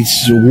fat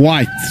is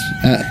white.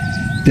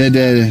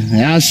 The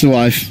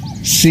housewife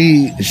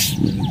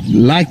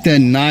like the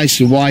nice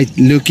white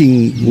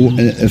looking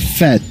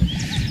fat.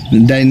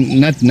 They're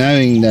not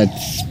knowing that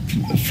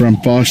from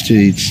pasture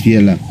it's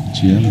yellow.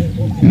 It's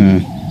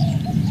yellow.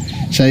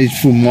 So it's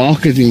for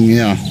marketing,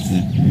 yeah.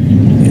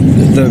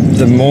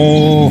 The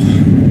more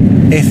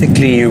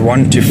ethically you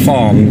want to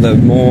farm, the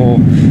more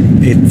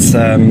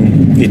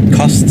it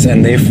costs,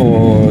 and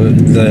therefore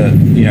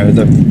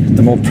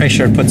the more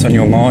pressure it puts on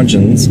your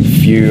margins.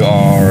 If you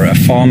are a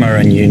farmer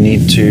and you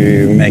need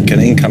to make an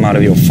income out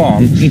of your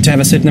farm, you need to have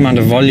a certain amount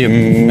of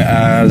volume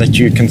that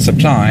you can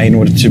supply in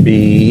order to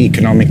be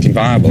economically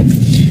viable.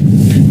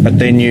 But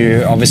then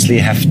you obviously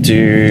have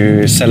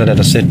to sell it at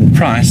a certain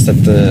price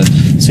that the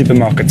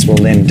supermarkets will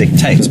then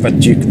dictate. But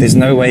there's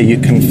no way you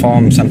can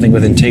farm something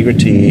with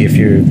integrity if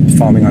you're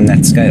farming on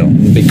that scale.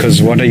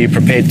 Because what are you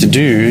prepared to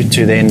do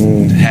to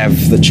then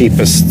have the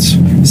cheapest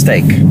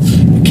steak?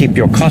 Keep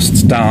your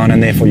costs down,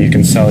 and therefore you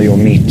can sell your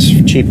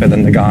meat cheaper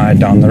than the guy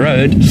down the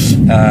road,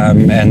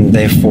 and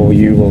therefore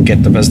you will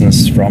get the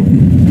business from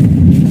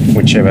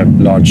whichever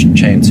large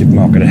chain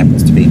supermarket it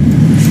happens to be.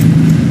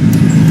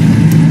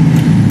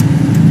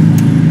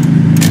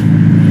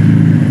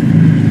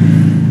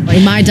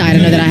 In my diet,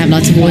 I know that I have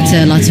lots of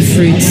water, lots of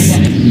fruits.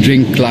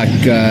 Drink like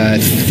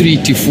 3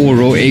 to 4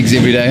 raw eggs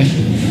every day.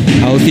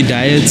 Healthy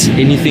diets,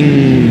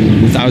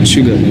 anything without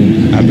sugar.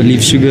 I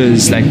believe sugar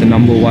is like the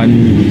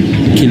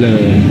 #1 killer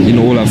in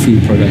all our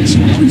food products.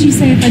 What would you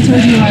say if I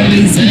told you I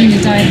was eating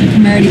a diet that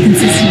primarily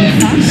consisted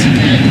of fat?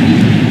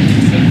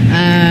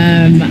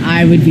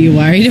 I would be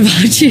worried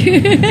about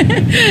you.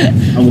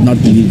 I would not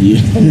believe you.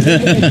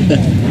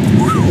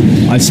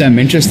 I'd say I'm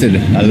interested.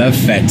 I love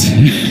fat.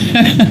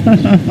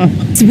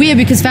 It's weird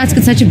because fat's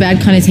got such a bad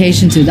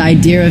connotation to the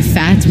idea of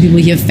fat. People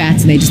hear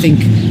fat and they just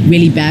think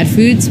really bad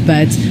foods,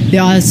 but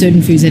there are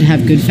certain foods that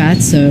have good fat,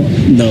 so...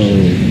 No,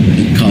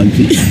 it can't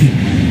be.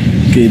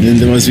 Okay, then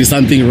there must be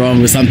something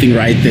wrong or something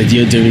right that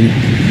you're doing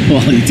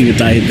while eating a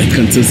diet that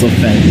consists of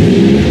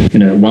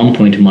fat. At one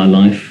point in my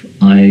life,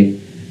 I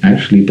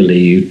actually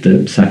believed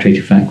that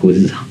saturated fat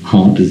causes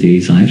heart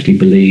disease. I actually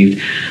believed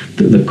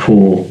that the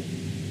core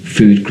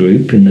food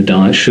group in the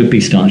diet should be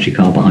starchy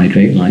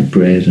carbohydrate like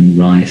bread and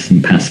rice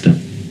and pasta.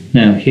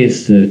 Now,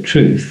 here's the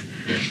truth.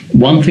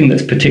 One thing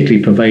that's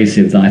particularly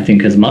pervasive that I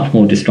think has much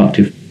more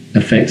destructive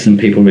effects than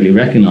people really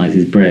recognize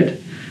is bread.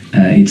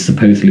 It's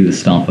supposedly the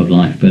staff of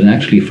life, but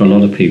actually for a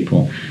lot of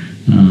people,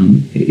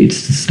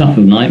 it's the stuff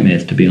of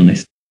nightmares, to be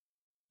honest.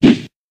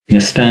 A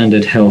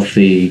standard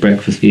healthy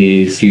breakfast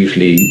is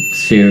usually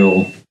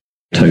cereal,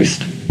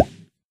 toast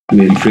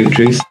with fruit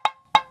juice.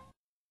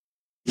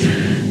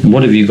 And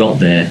what have you got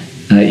there?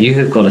 You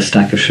have got a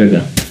stack of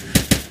sugar,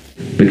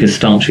 because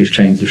starch is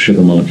chains of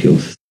sugar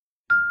molecules.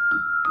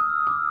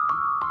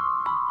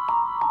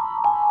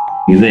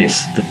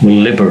 This will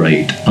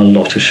liberate a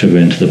lot of sugar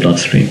into the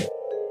bloodstream.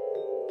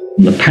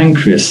 And the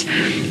pancreas,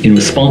 in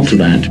response to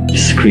that,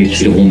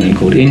 secretes a hormone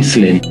called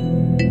insulin.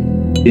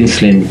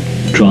 Insulin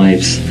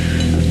drives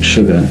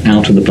sugar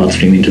out of the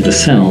bloodstream into the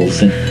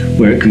cells,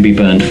 where it can be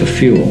burned for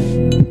fuel.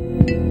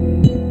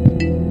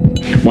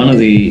 One of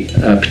the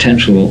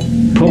potential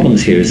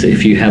problems here is that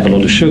if you have a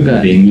lot of sugar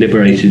being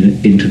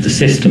liberated into the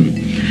system,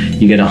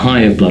 you get a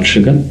higher blood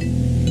sugar,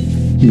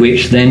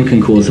 which then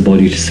can cause the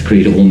body to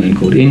secrete a hormone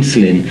called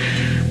insulin,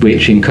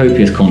 which in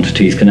copious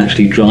quantities can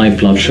actually drive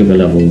blood sugar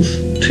levels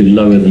to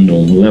lower than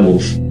normal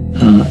levels.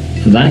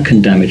 That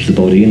can damage the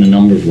body in a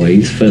number of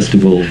ways. First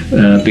of all,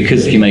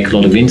 because if you make a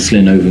lot of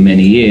insulin over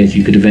many years,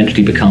 you could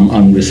eventually become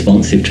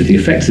unresponsive to the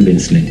effects of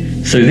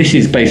insulin. So this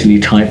is basically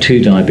type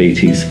 2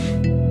 diabetes.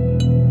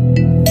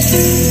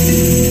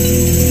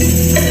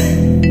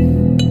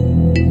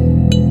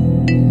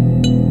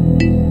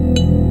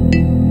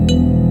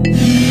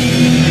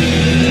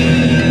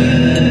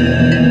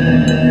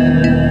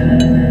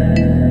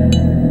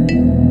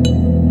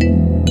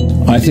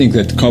 I think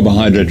that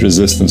carbohydrate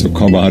resistance or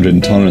carbohydrate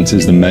intolerance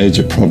is the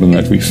major problem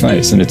that we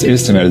face, and it's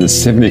estimated that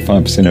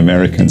 75% of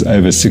Americans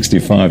over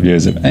 65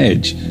 years of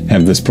age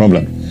have this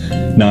problem.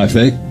 Now, if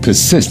they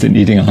persist in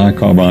eating a high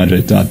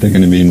carbohydrate diet, they're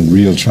going to be in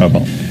real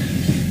trouble.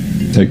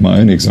 Take my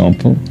own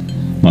example.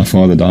 My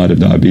father died of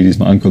diabetes,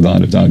 my uncle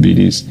died of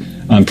diabetes.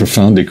 I'm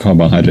profoundly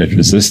carbohydrate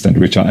resistant,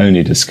 which I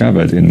only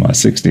discovered in my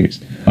 60s.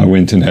 I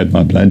went and had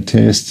my blood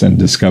tests and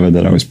discovered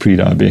that I was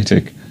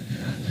pre-diabetic.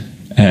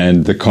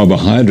 And the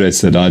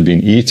carbohydrates that I'd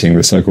been eating,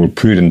 the so-called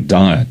prudent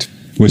diet,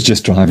 was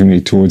just driving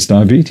me towards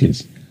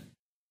diabetes.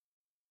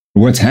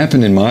 What's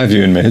happened, in my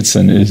view, in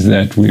medicine is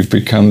that we've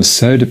become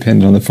so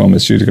dependent on the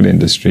pharmaceutical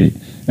industry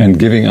and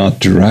giving out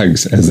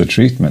drugs as a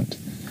treatment.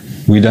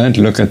 We don't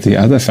look at the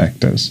other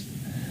factors.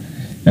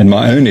 And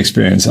my own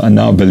experience, I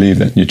now believe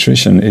that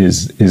nutrition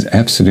is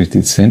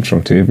absolutely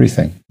central to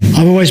everything.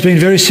 I've always been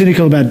very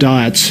cynical about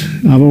diets.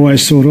 I've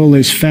always thought all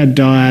these fad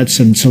diets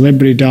and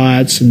celebrity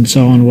diets and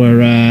so on were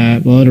a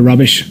load of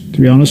rubbish,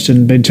 to be honest,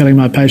 and been telling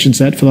my patients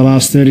that for the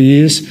last 30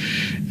 years.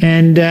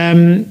 And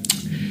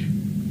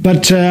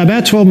But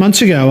about 12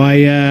 months ago,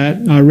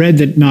 I read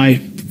that my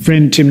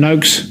friend Tim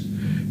Noakes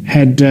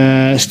had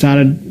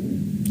started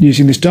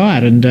using this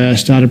diet and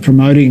started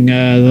promoting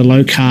the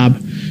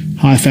low-carb,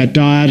 high-fat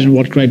diet and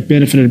what great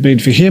benefit it had been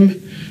for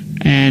him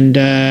and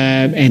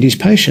his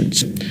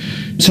patients.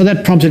 So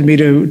that prompted me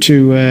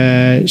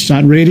to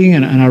start reading,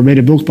 and I read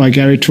a book by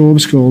Gary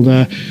Taubes called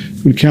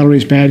Good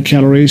Calories, Bad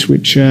Calories,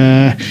 which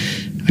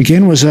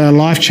again was a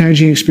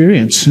life-changing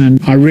experience.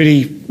 And I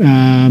really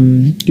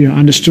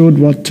understood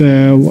what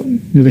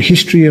the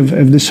history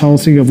of this whole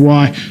thing, of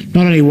why,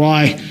 not only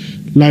why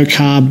low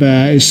carb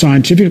is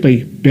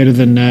scientifically better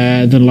than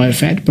low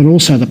fat, but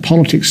also the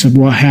politics of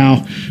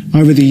how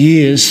over the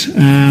years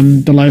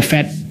the low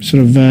fat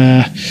sort of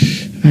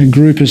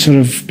group has sort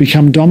of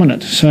become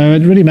dominant. So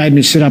it really made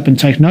me sit up and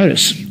take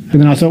notice. And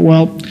then I thought,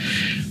 well,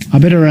 I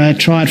better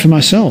try it for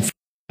myself.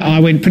 I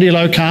went pretty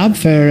low carb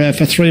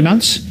for 3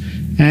 months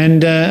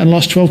and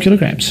lost 12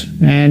 kilograms,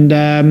 and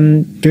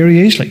very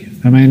easily.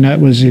 I mean, it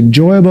was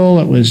enjoyable.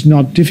 It was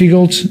not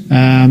difficult.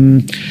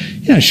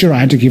 Sure, I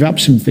had to give up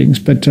some things,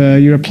 but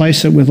you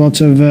replace it with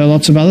lots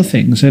of other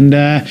things, and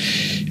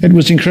it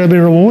was incredibly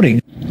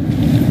rewarding.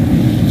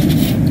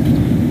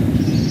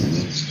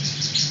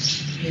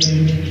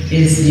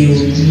 Is your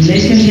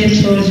neck and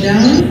head go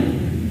down?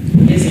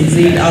 Yes,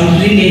 indeed. I'll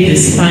relay the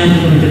spine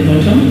from the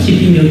bottom,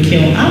 keeping your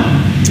keel up.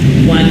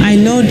 I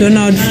know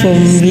Donald from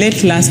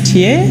late last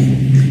year,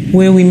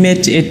 where we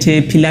met at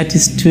a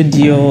Pilates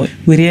studio.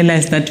 We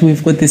realized that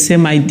we've got the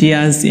same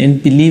ideas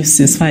and beliefs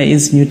as far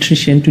as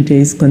nutrition today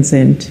is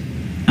concerned.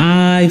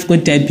 I've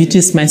got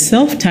diabetes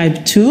myself,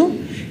 type 2,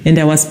 and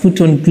I was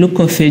put on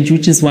glucophage,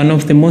 which is one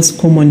of the most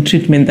common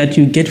treatment that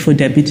you get for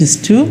diabetes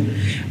 2.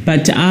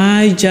 But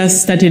I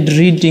just started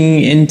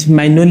reading, and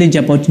my knowledge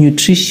about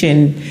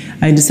nutrition,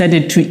 I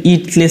decided to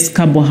eat less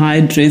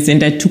carbohydrates,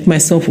 and I took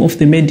myself off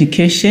the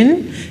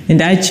medication,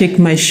 and I check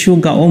my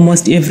sugar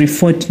almost every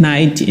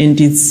fortnight, and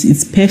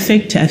it's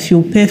perfect. I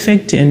feel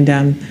perfect, and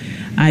I'm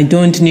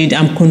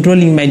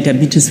controlling my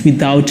diabetes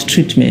without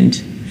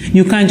treatment.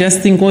 You can't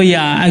just think, oh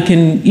yeah, I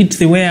can eat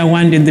the way I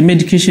want and the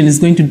medication is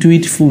going to do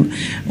it for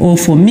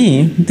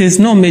me. There's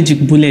no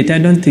magic bullet. I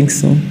don't think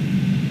so.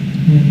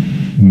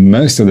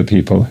 Most of the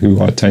people who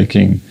are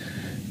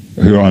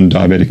on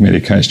diabetic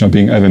medication are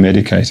being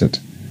over-medicated.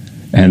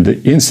 And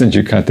the instant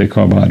you cut their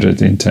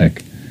carbohydrate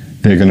intake,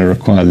 they're going to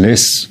require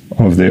less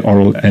of their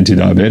oral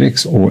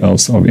antidiabetics or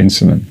else of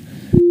insulin.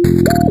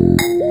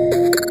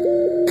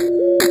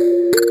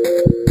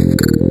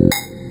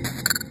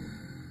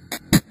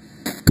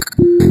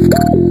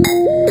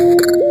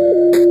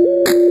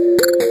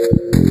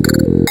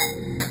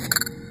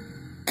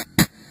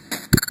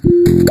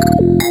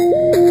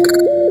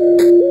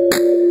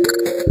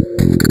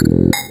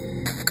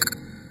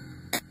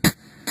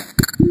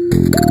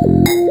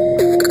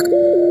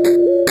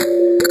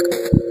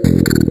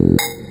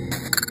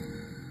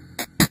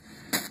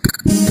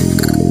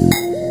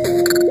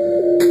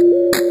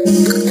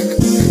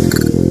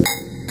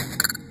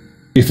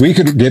 If we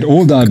could get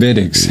all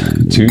diabetics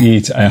to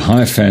eat a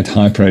high-fat,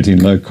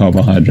 high-protein,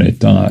 low-carbohydrate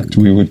diet,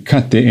 we would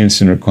cut their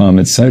insulin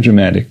requirements so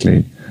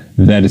dramatically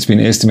that it's been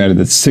estimated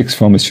that 6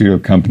 pharmaceutical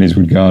companies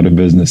would go out of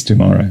business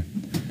tomorrow.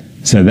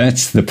 So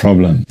that's the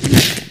problem.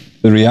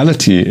 The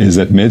reality is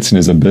that medicine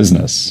is a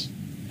business,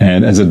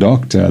 and as a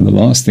doctor, the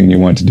last thing you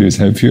want to do is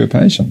have fewer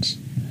patients.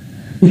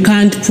 You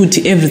can't put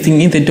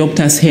everything in the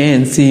doctor's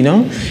hands,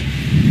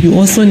 You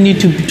also need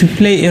to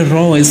play a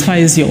role as far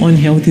as your own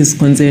health is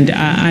concerned,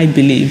 I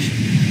believe.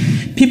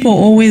 People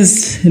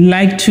always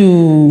like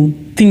to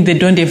think they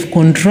don't have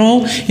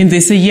control, and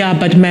they say, yeah,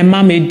 but my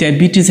mom had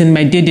diabetes and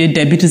my dad had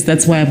diabetes,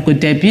 that's why I've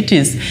got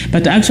diabetes.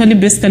 But actually,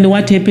 basically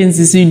what happens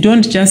is you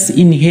don't just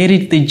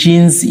inherit the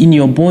genes in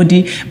your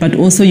body, but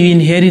also you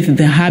inherit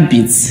the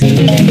habits.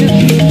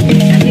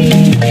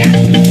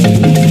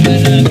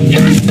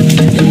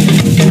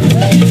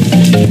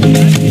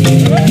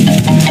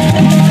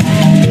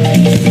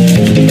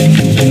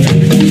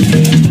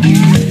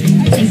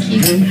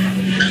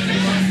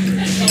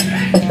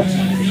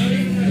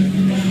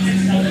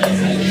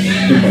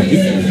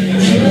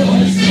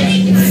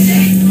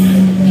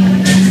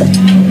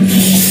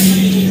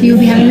 You'll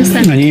be having this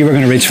then? I knew you were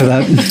going to reach for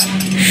that.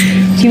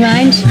 Do you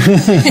mind?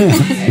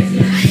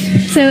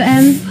 So,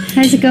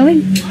 how's it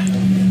going?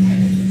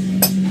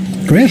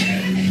 Great.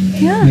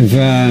 Yeah.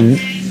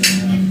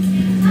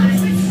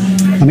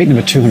 I'm eating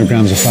about 200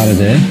 grams of fat a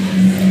day.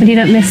 But you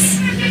don't miss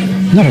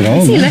Not at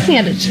all. I see you looking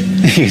at it.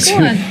 Go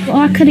on. You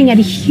are cutting out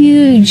a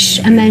huge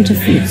amount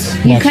of foods.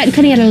 You're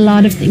cutting out a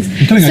lot of things.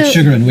 I'm cutting out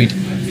sugar and wheat.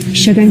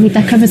 Sugar and wheat,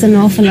 that covers an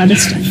awful lot of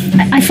stuff.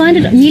 I find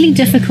it really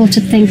difficult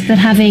to think that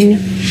having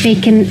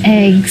bacon,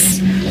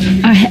 eggs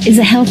is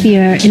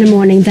healthier in the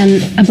morning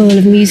than a bowl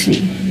of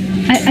muesli.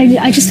 I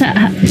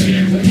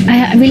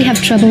really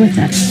have trouble with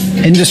that.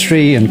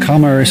 Industry and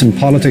commerce and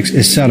politics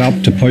is set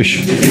up to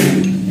push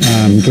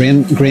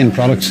grain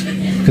products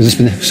because it's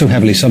been so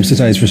heavily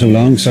subsidized for so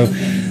long. So,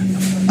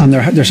 and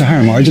there's a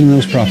higher margin in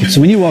those profits.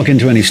 So when you walk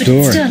into any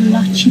store, it's still a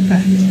lot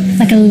cheaper.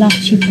 Like a lot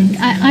cheaper.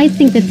 I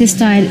think that this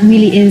diet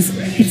really it's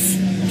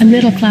a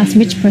middle class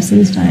rich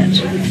person's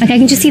diet. Like I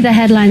can just see the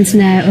headlines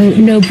now. Oh,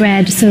 no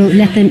bread, so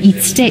let them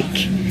eat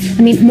steak.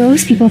 I mean,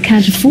 most people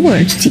can't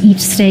afford to eat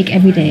steak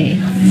every day.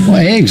 Well,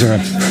 eggs are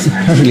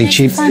perfectly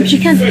cheap. Fine, but you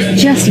can't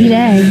just eat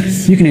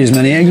eggs. You can eat as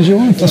many eggs as you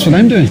want. That's what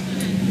I'm doing.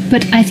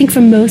 But I think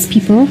for most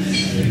people,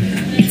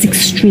 it's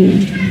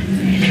extreme.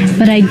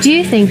 But I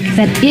do think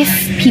that if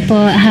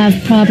people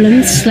have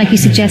problems, like you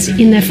suggest,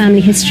 in their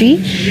family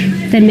history,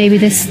 then maybe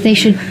they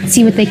should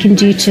see what they can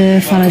do to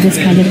follow this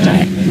kind of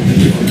diet.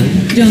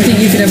 You don't think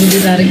you could ever do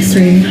that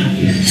extreme?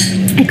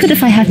 I could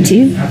if I had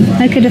to.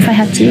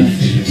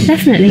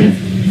 Definitely.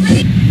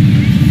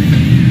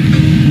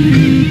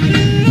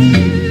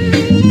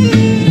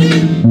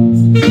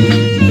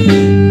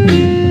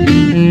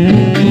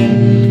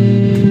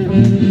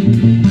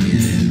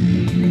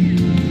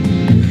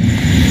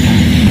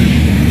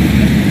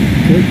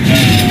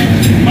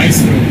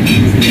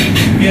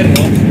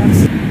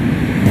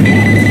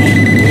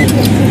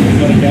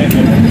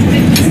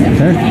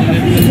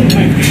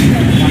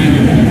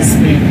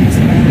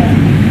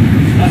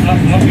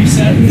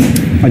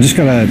 I just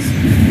got a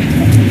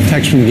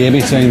text from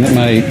Gaby saying that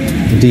my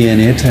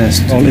DNA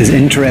test is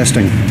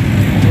interesting.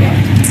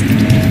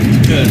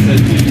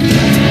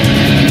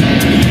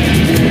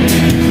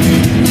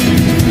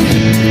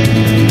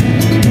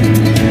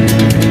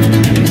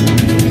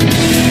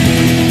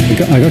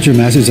 I got your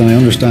message, and I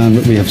understand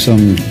that we have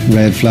some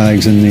red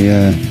flags in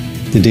the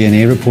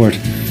DNA report.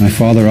 My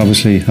father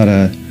obviously had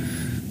a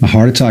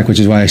heart attack, which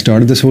is why I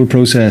started this whole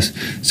process.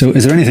 So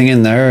is there anything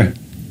in there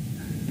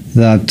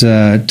that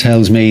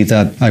tells me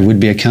that I would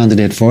be a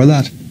candidate for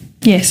that?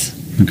 Yes.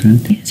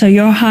 Okay. So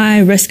you're high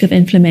risk of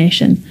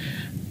inflammation.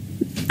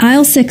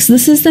 IL-6,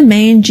 this is the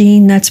main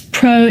gene that's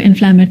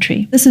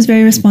pro-inflammatory. This is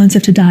very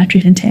responsive to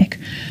dietary intake.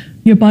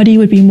 Your body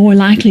would be more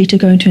likely to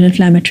go into an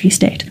inflammatory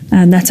state,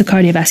 and that's a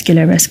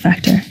cardiovascular risk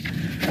factor.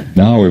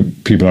 Now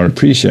people are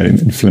appreciating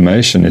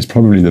inflammation is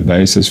probably the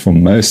basis for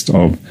most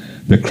of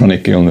the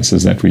chronic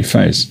illnesses that we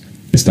face.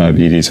 It's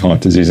diabetes,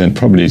 heart disease, and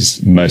probably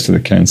most of the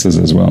cancers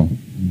as well.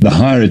 The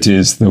higher it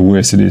is, the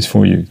worse it is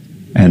for you.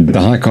 And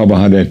the high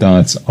carbohydrate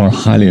diets are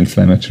highly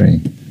inflammatory.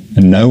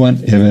 And no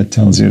one ever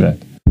tells you that.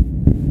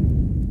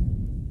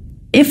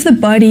 If the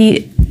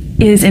body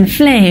is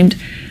inflamed,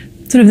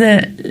 sort of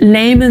the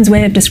layman's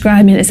way of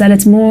describing it is that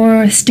it's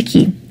more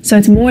sticky. So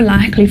it's more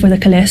likely for the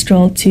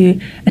cholesterol to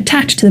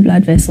attach to the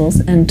blood vessels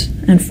and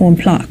form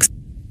plaques.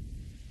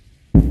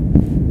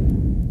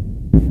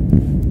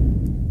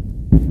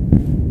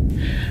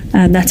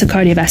 That's a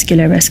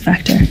cardiovascular risk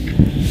factor.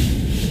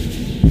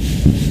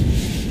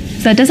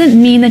 So that doesn't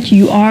mean that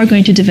you are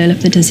going to develop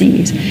the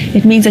disease.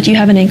 It means that you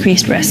have an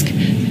increased risk.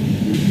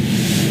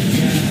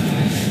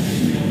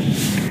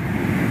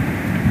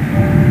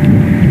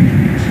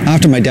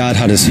 After my dad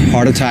had his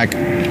heart attack,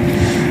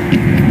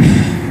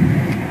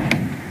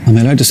 am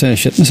I allowed to say I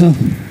shit myself?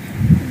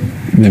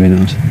 Maybe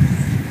not.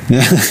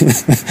 Yeah.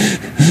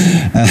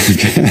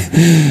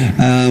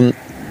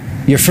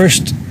 Your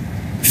first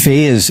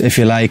phase, if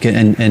you like,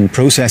 in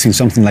processing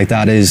something like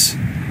that is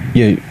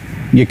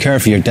you care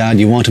for your dad,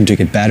 you want him to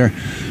get better.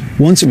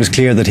 Once it was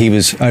clear that he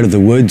was out of the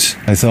woods,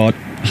 I thought,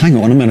 hang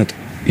on a minute,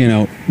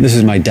 this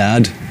is my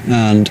dad,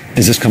 and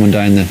is this coming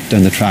down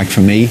the track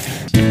for me?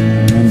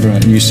 I remember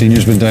New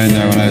Seniors went down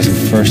there when I was in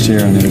first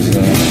year, and it was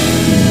down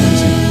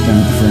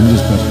at the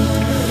fringes, but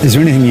is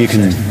there anything you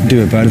can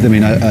do about it? I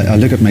mean, I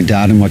look at my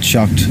dad, and what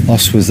shocked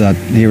us was that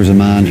he was a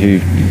man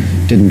who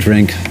didn't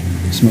drink,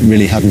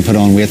 really hadn't put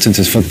on weight since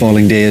his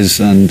footballing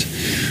days, and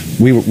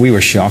we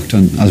were shocked,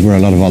 and as were a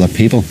lot of other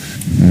people.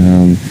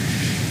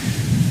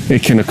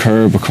 It can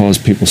occur because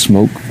people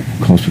smoke,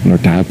 because people are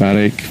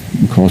diabetic,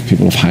 because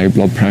people have high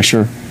blood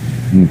pressure.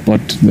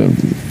 But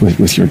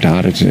with your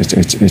dad,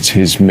 it's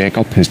his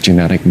makeup, his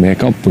genetic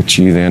makeup, which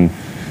you then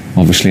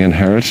obviously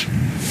inherit.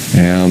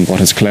 But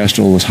his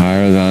cholesterol was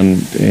higher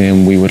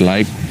than we would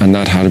like, and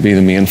that had to be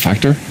the main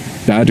factor.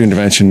 Dietary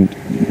intervention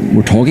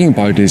we're talking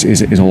about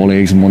is all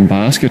eggs in one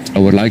basket. I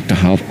would like to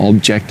have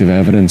objective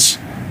evidence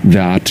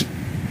that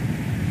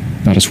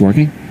it's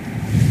working.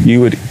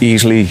 You would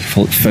easily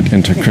fit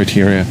into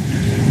criteria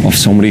of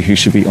somebody who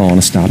should be on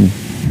a statin.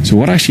 So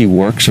what actually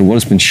works, or what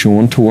has been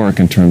shown to work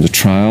in terms of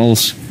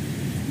trials,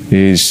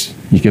 is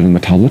you give them a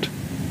tablet,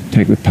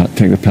 take the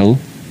pill,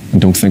 and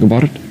don't think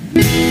about it.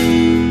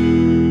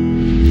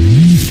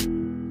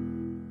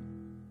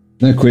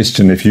 No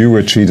question, if you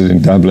were treated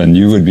in Dublin,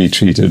 you would be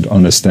treated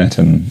on a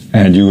statin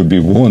and you would be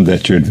warned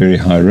that you're at very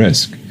high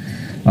risk.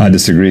 I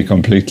disagree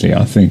completely.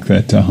 I think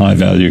that high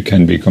value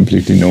can be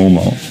completely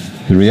normal.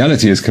 The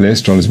reality is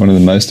cholesterol is one of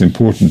the most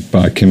important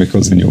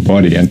biochemicals in your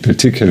body, and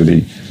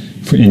particularly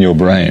in your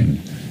brain.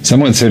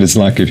 Someone said it's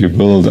like if you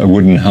build a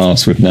wooden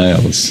house with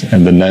nails,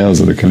 and the nails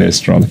are the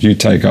cholesterol. If you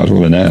take out all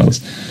the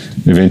nails,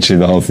 eventually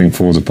the whole thing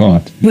falls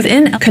apart.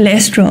 Within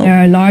cholesterol, there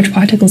are large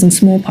particles and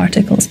small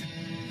particles.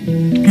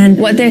 And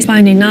what they're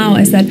finding now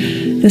is that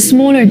the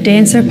smaller,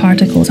 denser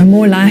particles are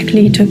more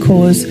likely to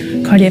cause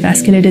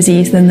cardiovascular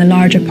disease than the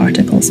larger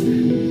particles.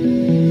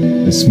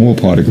 The small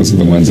particles are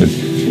the ones that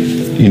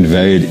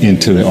invade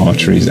into the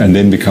arteries and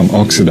then become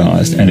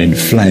oxidized and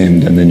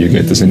inflamed, and then you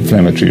get this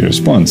inflammatory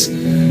response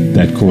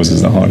that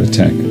causes a heart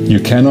attack. You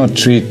cannot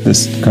treat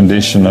this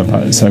condition of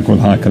so-called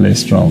high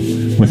cholesterol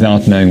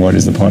without knowing what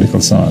is the particle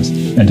size.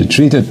 And to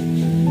treat it,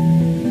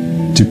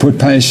 to put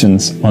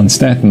patients on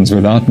statins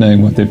without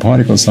knowing what their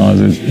particle size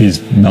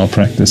is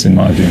malpractice in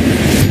my view.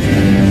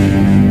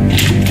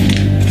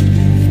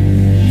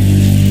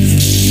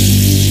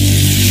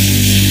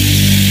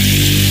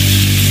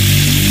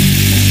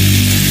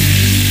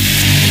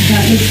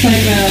 That looks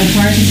like a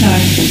heart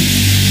attack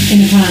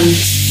in a pan.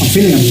 I'm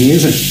feeling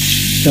amazing.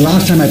 The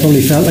last time I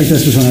probably felt like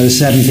this was when I was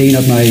 17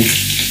 at my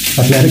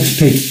athletics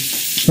peak.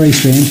 Very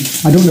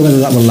strange. I don't know whether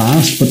that will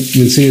last, but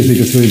we'll see as we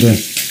go through the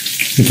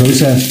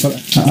process. But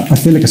I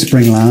feel like a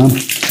spring lamb.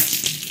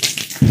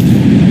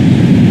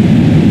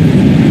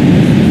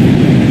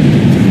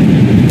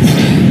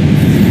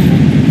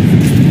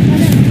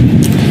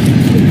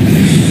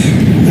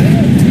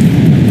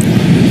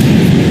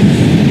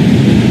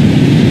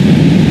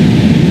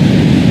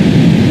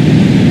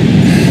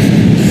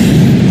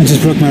 I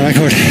just broke my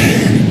record.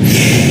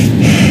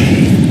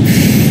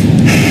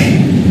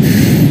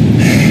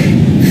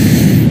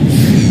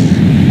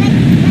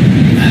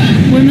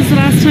 When was the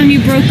last time you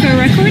broke a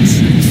record?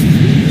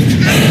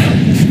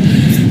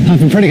 I've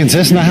been pretty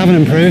consistent. I haven't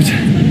improved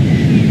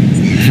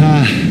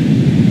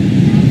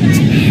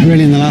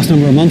really in the last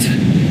number of months.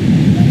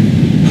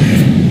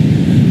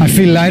 I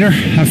feel lighter.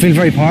 I feel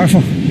very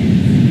powerful.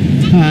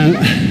 And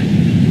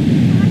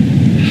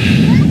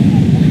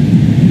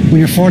when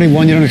you're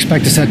 41, you don't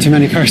expect to set too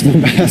many personal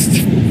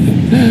bests.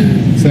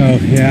 So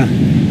yeah,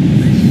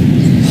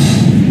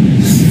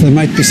 there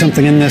might be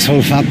something in this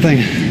whole fat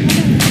thing.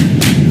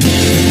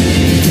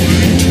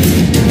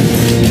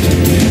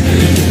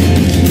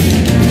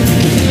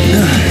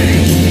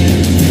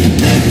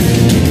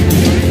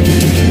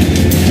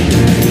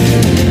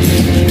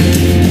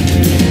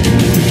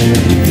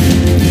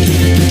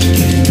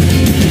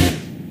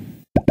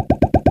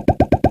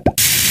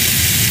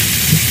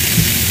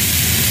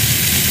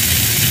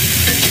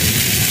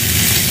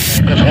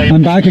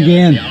 I'm back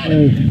again.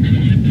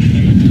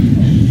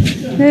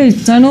 Okay,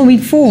 done all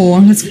week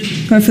 4. Let's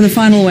go for the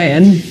final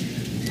weigh-in.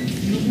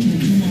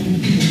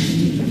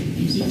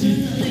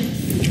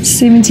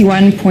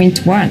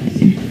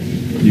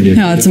 71.1. Yeah,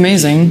 that's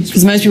amazing.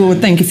 Because most people would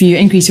think if you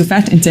increase your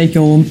fat intake,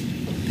 you'll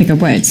pick up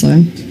weight.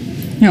 So,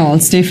 yeah, well,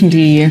 it's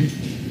definitely, a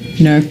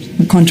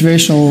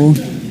controversial,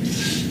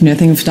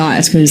 thing with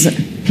diet. Because,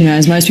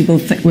 as most people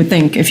would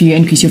think, if you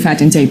increase your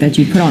fat intake, that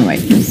you'd put on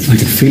weight. I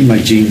can feel my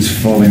jeans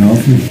falling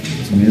off me.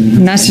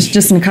 And that's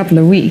just in a couple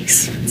of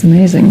weeks. It's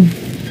amazing.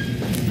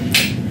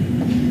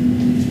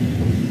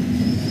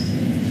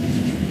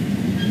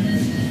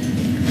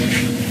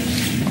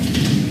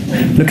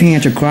 Looking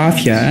at your graph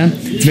here,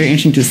 it's very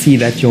interesting to see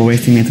that your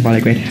resting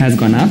metabolic rate has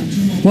gone up.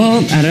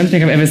 Well, I don't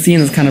think I've ever seen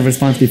this kind of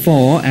response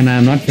before, and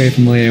I'm not very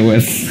familiar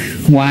with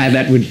why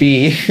that would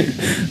be.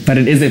 But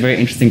it is a very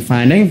interesting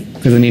finding,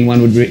 because one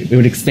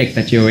would expect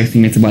that your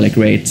resting metabolic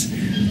rate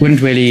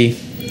wouldn't really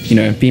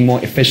be more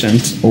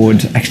efficient or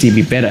would actually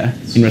be better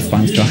in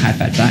response to a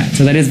high-fat diet.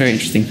 So that is a very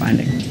interesting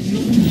finding.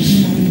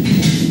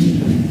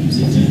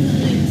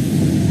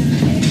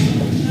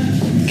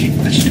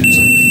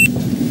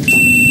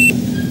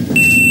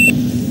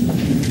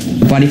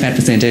 Body fat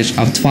percentage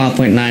of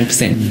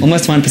 12.9%.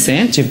 Almost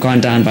 1%, you've gone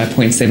down by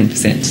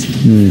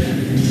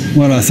 0.7%.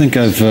 Well, I think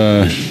I've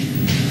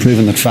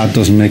proven that fat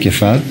doesn't make you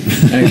fat.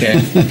 Okay.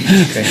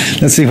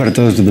 Let's see what it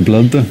does to the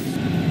blood, though.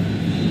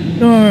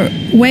 Your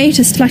weight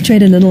has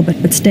fluctuated a little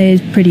bit, but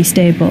stayed pretty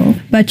stable.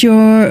 But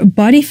your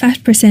body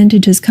fat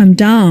percentage has come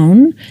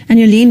down, and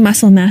your lean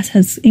muscle mass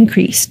has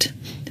increased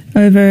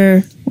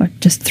over,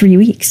 just 3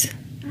 weeks.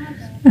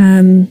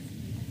 And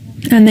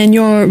then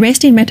your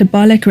resting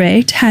metabolic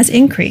rate has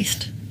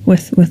increased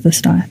with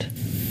this diet.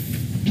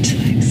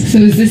 So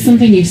is this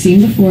something you've seen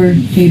before,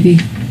 maybe?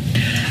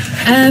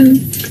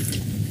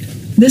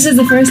 This is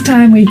the first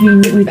time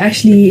we've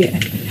actually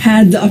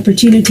had the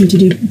opportunity to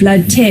do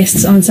blood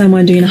tests on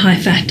someone doing a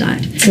high-fat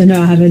diet. So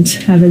no, I haven't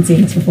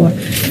seen this before.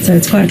 So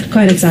it's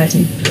quite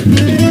exciting.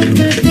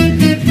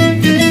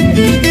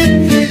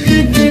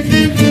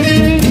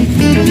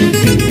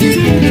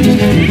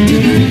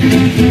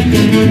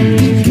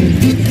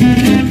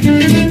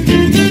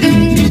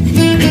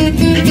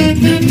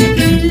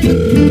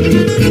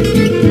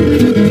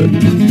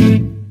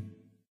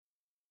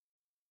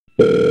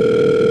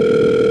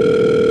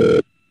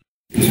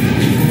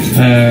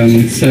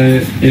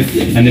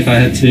 If I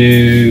had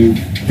to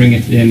bring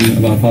it in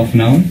about half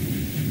an hour?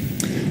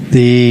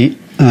 The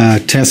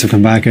tests have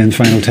come back in,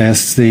 final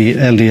tests. The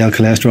LDL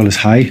cholesterol is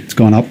high. It's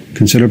gone up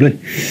considerably.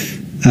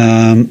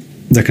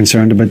 They're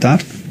concerned about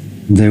that.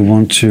 They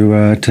want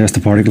to test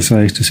the particle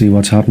size to see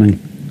what's happening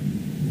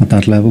at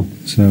that level.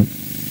 So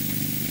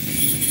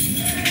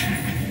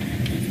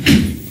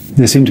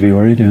they seem to be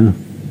worried, yeah.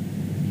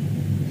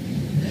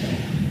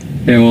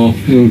 Okay, well,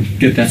 we'll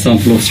get that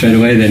sample off straight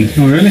away then.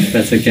 Oh, really? If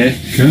that's okay.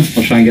 Cool.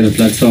 I'll try and get a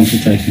blood sample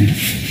taken.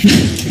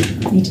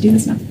 Need to do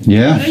this now.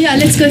 Yeah. Oh yeah,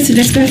 let's go through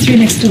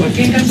next door.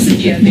 Okay, come sit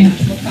here.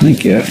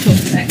 Thank you.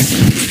 Thanks.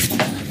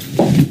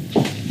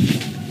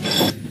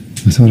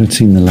 I thought I'd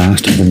seen the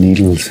last of the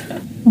needles.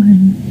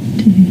 1,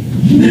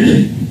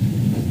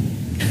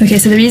 2. Okay,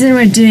 so the reason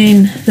we're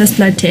doing this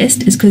blood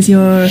test is because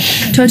your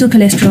total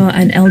cholesterol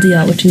and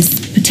LDL, which is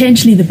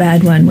potentially the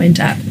bad one, went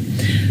up.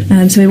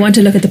 So we want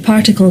to look at the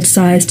particle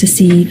size to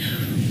see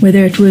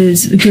whether it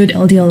was good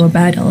LDL or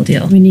bad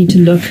LDL. We need to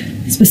look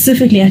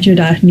specifically at your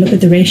diet and look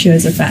at the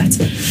ratios of fats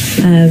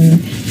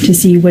to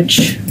see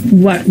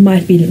what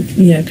might be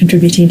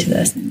contributing to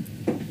this.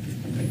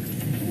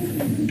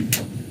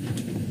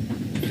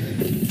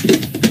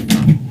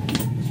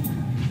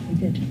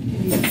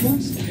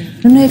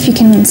 I don't know if you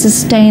can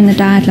sustain a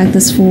diet like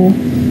this for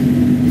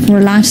a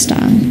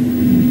lifestyle.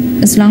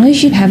 As long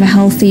as you have a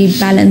healthy,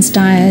 balanced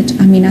diet,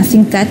 I mean, I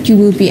think that you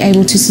will be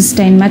able to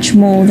sustain much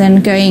more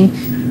than going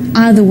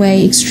either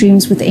way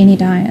extremes with any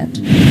diet.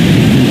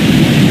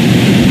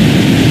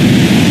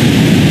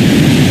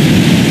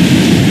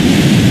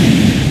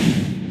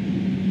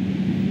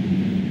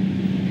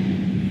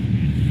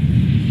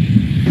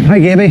 Hi,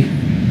 Gaby.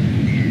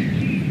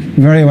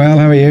 Very well,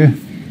 how are you?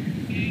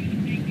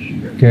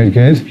 Good,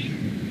 good.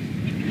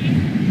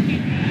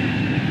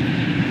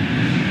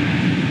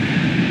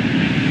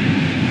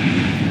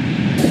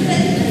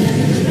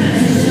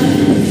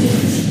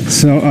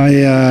 So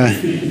I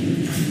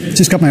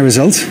just got my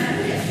results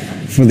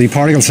for the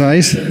particle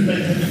size.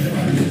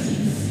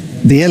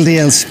 The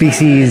LDL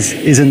species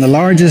is in the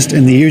largest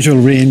in the usual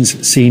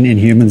range seen in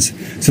humans.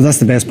 So that's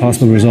the best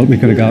possible result we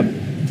could have got.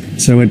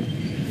 So it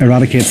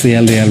eradicates the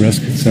LDL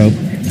risk. So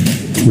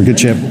we're good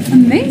shape.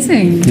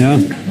 Amazing. Yeah.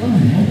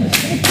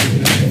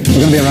 We're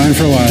going to be around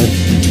for a while.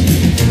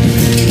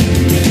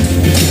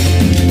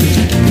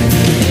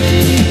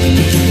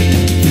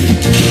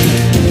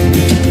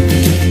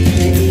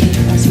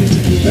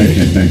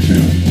 Okay, thanks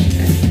very much.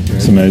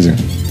 It's amazing.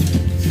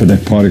 But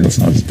that particle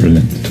size is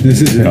brilliant.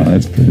 This is it. Yeah,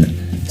 that's brilliant.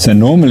 So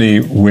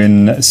normally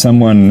when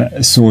someone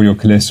saw your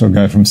cholesterol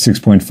go from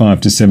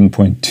 6.5 to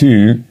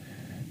 7.2,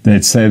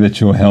 they'd say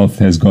that your health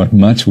has got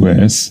much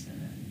worse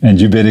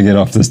and you better get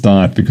off this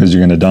diet because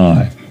you're going to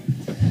die.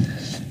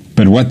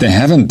 But what they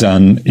haven't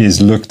done is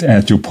looked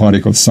at your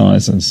particle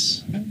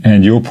sizes.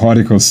 And your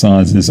particle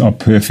sizes are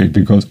perfect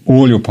because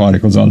all your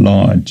particles are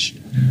large.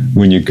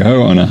 When you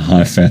go on a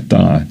high-fat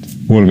diet,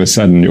 all of a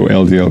sudden your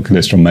LDL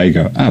cholesterol may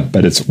go up,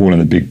 but it's all in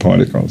the big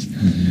particles.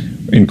 Mm-hmm.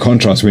 In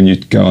contrast, when you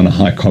go on a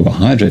high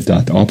carbohydrate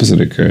diet, the opposite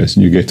occurs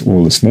and you get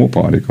all the small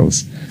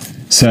particles.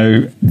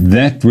 So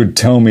that would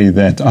tell me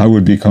that I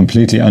would be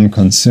completely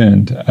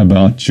unconcerned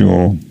about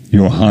your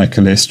high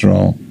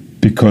cholesterol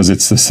because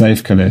it's the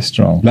safe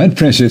cholesterol. Blood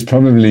pressure is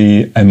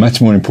probably a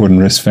much more important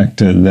risk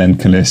factor than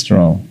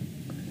cholesterol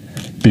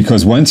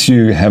because once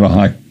you have a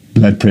high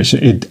blood pressure,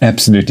 it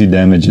absolutely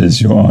damages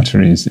your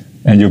arteries.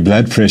 And your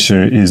blood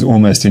pressure is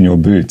almost in your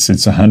boots.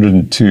 It's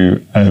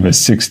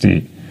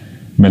 102/60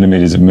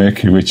 millimeters of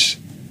mercury, which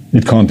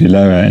it can't be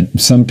lower. And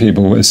some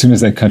people, as soon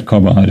as they cut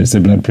carbohydrates,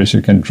 their blood pressure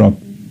can drop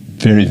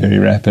very, very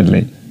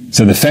rapidly.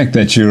 So the fact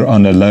that you're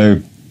on a low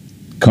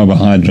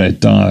carbohydrate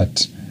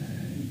diet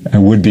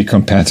would be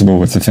compatible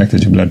with the fact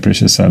that your blood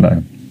pressure is so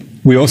low.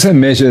 We also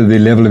measure the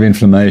level of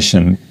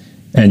inflammation,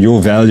 and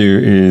your value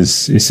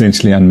is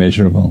essentially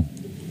unmeasurable,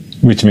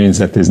 which means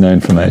that there's no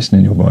inflammation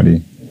in your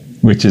body,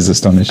 which is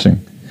astonishing.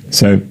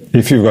 So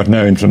if you've got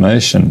no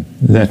inflammation,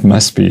 that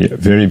must be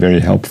very,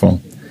 very helpful.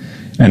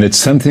 And it's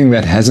something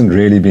that hasn't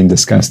really been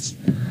discussed,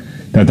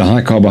 that the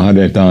high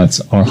carbohydrate diets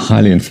are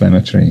highly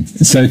inflammatory.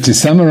 So to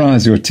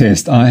summarize your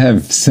test, I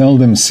have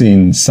seldom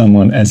seen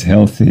someone as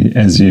healthy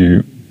as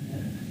you.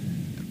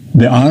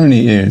 The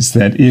irony is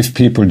that if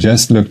people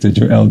just looked at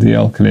your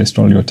LDL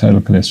cholesterol, your total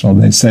cholesterol,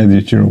 they say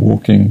that you're a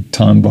walking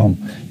time bomb.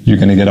 You're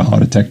going to get a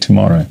heart attack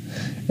tomorrow.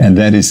 And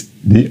that is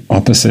the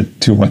opposite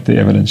to what the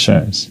evidence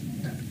shows.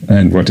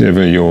 And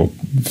whatever your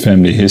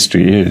family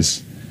history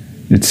is,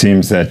 it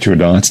seems that your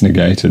diet's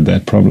negated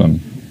that problem.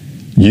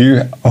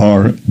 You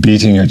are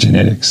beating your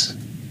genetics.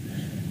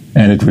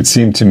 And it would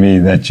seem to me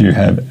that you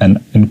have an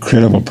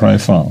incredible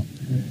profile.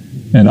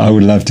 And I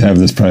would love to have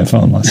this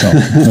profile myself.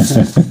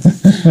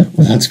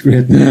 Well, that's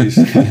great news.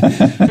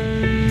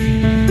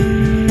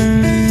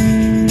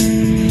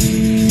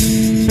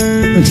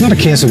 It's not a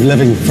case of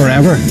living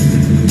forever.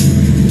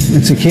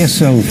 It's a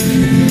case of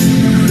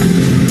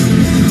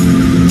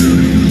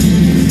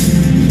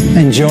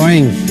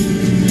enjoying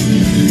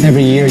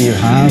every year you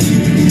have.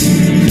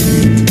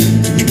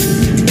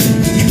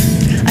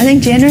 I think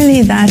think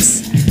generally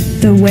that's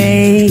the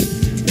way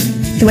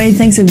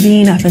things have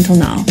been up until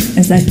now,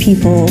 is that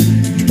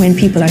when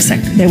people are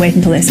sick, they wait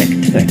until they're sick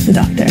to go to the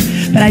doctor.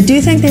 But I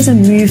do think there's a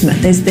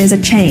movement, there's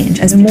a change,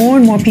 as more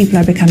and more people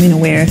are becoming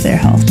aware of their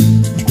health.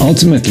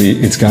 Ultimately,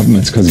 it's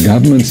governments, because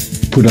governments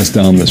put us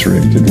down this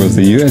route. It was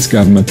the US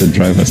government that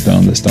drove us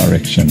down this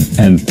direction,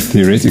 and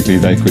theoretically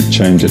they could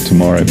change it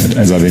tomorrow, but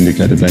as I've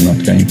indicated, they're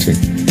not going to.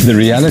 The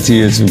reality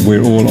is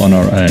we're all on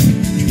our own,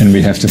 and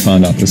we have to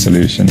find out the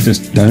solution.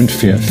 Just don't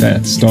fear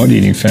fats. Start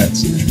eating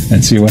fats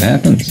and see what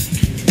happens.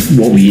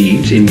 What we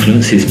eat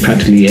influences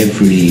practically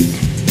every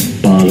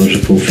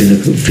biological,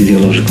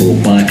 physiological,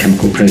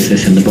 biochemical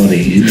process in the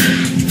body.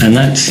 And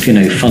that's,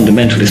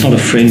 fundamental. It's not a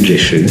fringe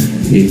issue.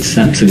 It's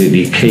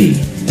absolutely key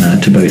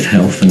to both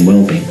health and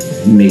well-being.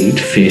 Meat,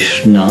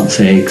 fish,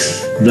 nuts,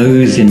 eggs,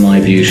 those, in my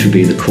view, should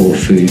be the core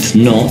foods,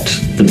 not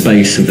the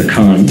base of the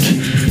current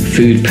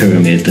food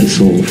pyramid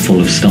that's all full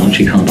of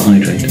starchy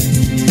carbohydrate.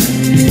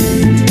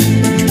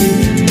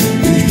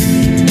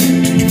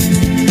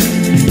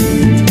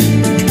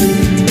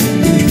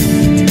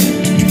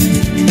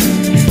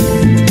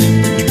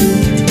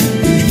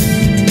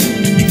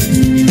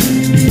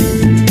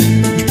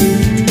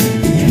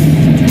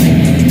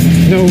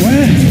 No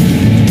way.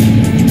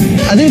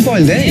 I think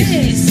boiled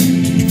eggs.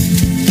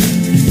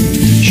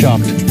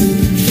 Shocked.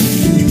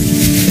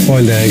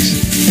 Boiled eggs.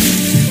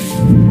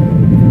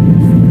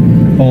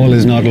 All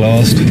is not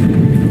lost.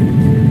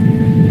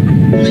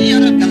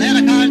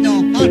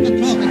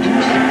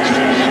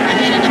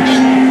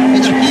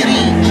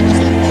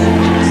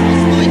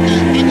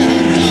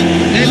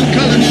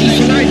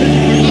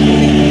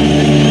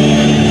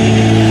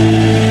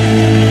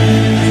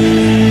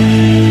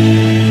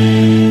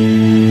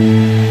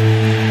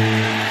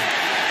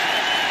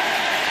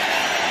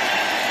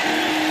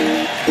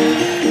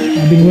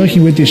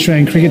 Working with the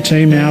Australian cricket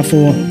team now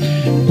for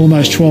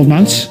almost 12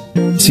 months.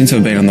 Since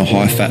I've been on the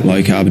high-fat,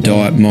 low-carb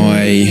diet,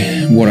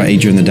 what I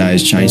eat during the day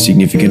has changed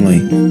significantly.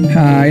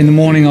 In the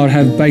morning I'd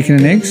have bacon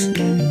and eggs,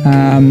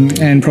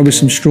 and probably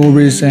some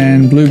strawberries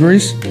and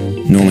blueberries.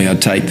 Normally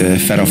I'd take the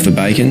fat off the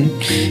bacon.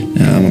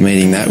 I'm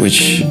eating that,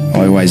 which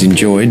I always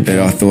enjoyed, but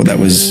I thought that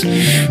was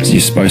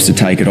you're supposed to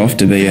take it off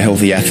to be a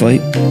healthy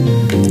athlete.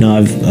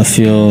 No, I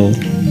feel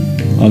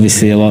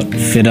obviously a lot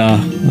fitter.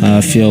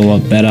 I feel a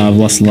lot better. I've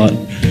lost a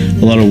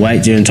lot of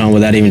weight during time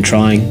without even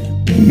trying.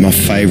 My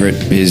favourite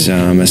is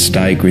a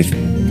steak with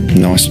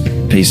nice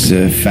pieces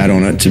of fat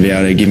on it to be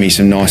able to give me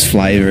some nice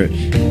flavour.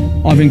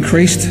 I've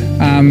increased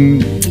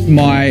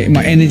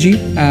my energy.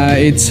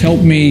 It's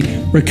helped me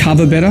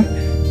recover better.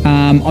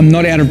 I'm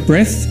not out of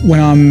breath when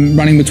I'm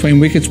running between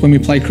wickets when we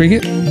play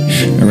cricket.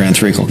 Around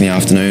 3 o'clock in the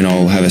afternoon,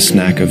 I'll have a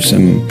snack of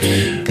some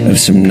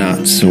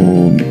nuts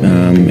or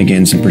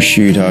again some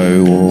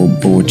prosciutto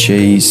or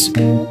cheese.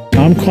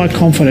 I'm quite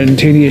confident in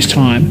 10 years'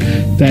 time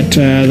that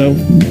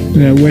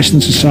the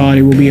Western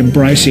society will be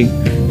embracing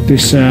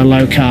this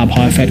low-carb,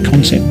 high-fat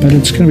concept. But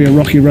it's going to be a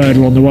rocky road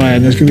along the way,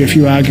 and there's going to be a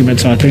few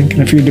arguments, I think,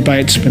 and a few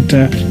debates. But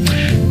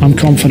I'm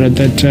confident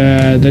that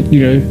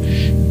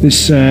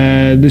this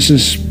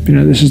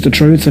is the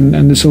truth,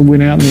 and this will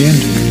win out in the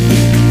end.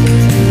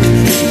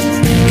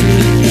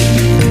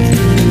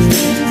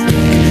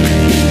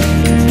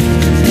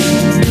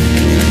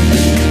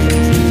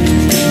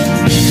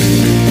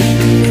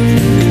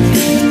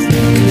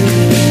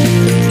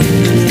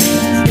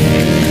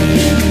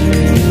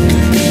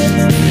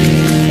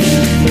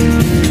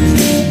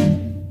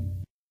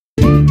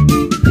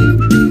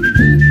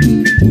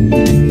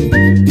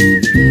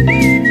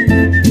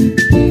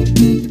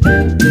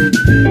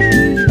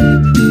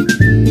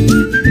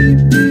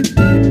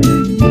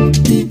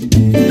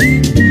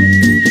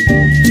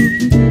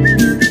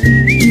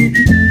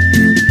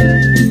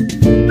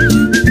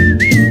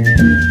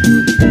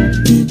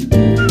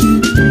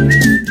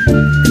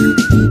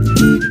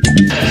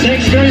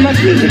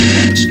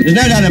 There's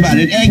no doubt about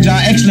it, eggs are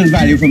excellent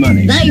value for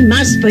money. They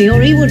must be,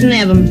 or he wouldn't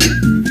have them.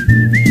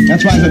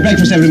 That's why for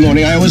breakfast every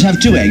morning I always have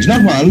 2 eggs,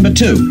 not 1, but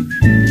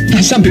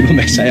 2. Some people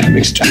may say I'm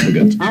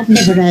extravagant. I've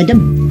never heard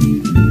them.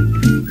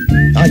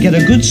 I get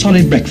a good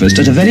solid breakfast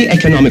at a very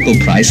economical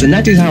price, and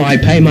that is how I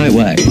pay my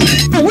way.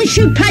 I wish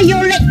you'd pay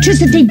your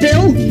electricity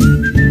bill.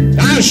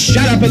 Now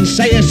shut up and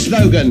say a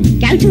slogan.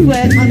 Go to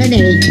work on an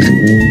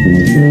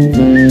egg.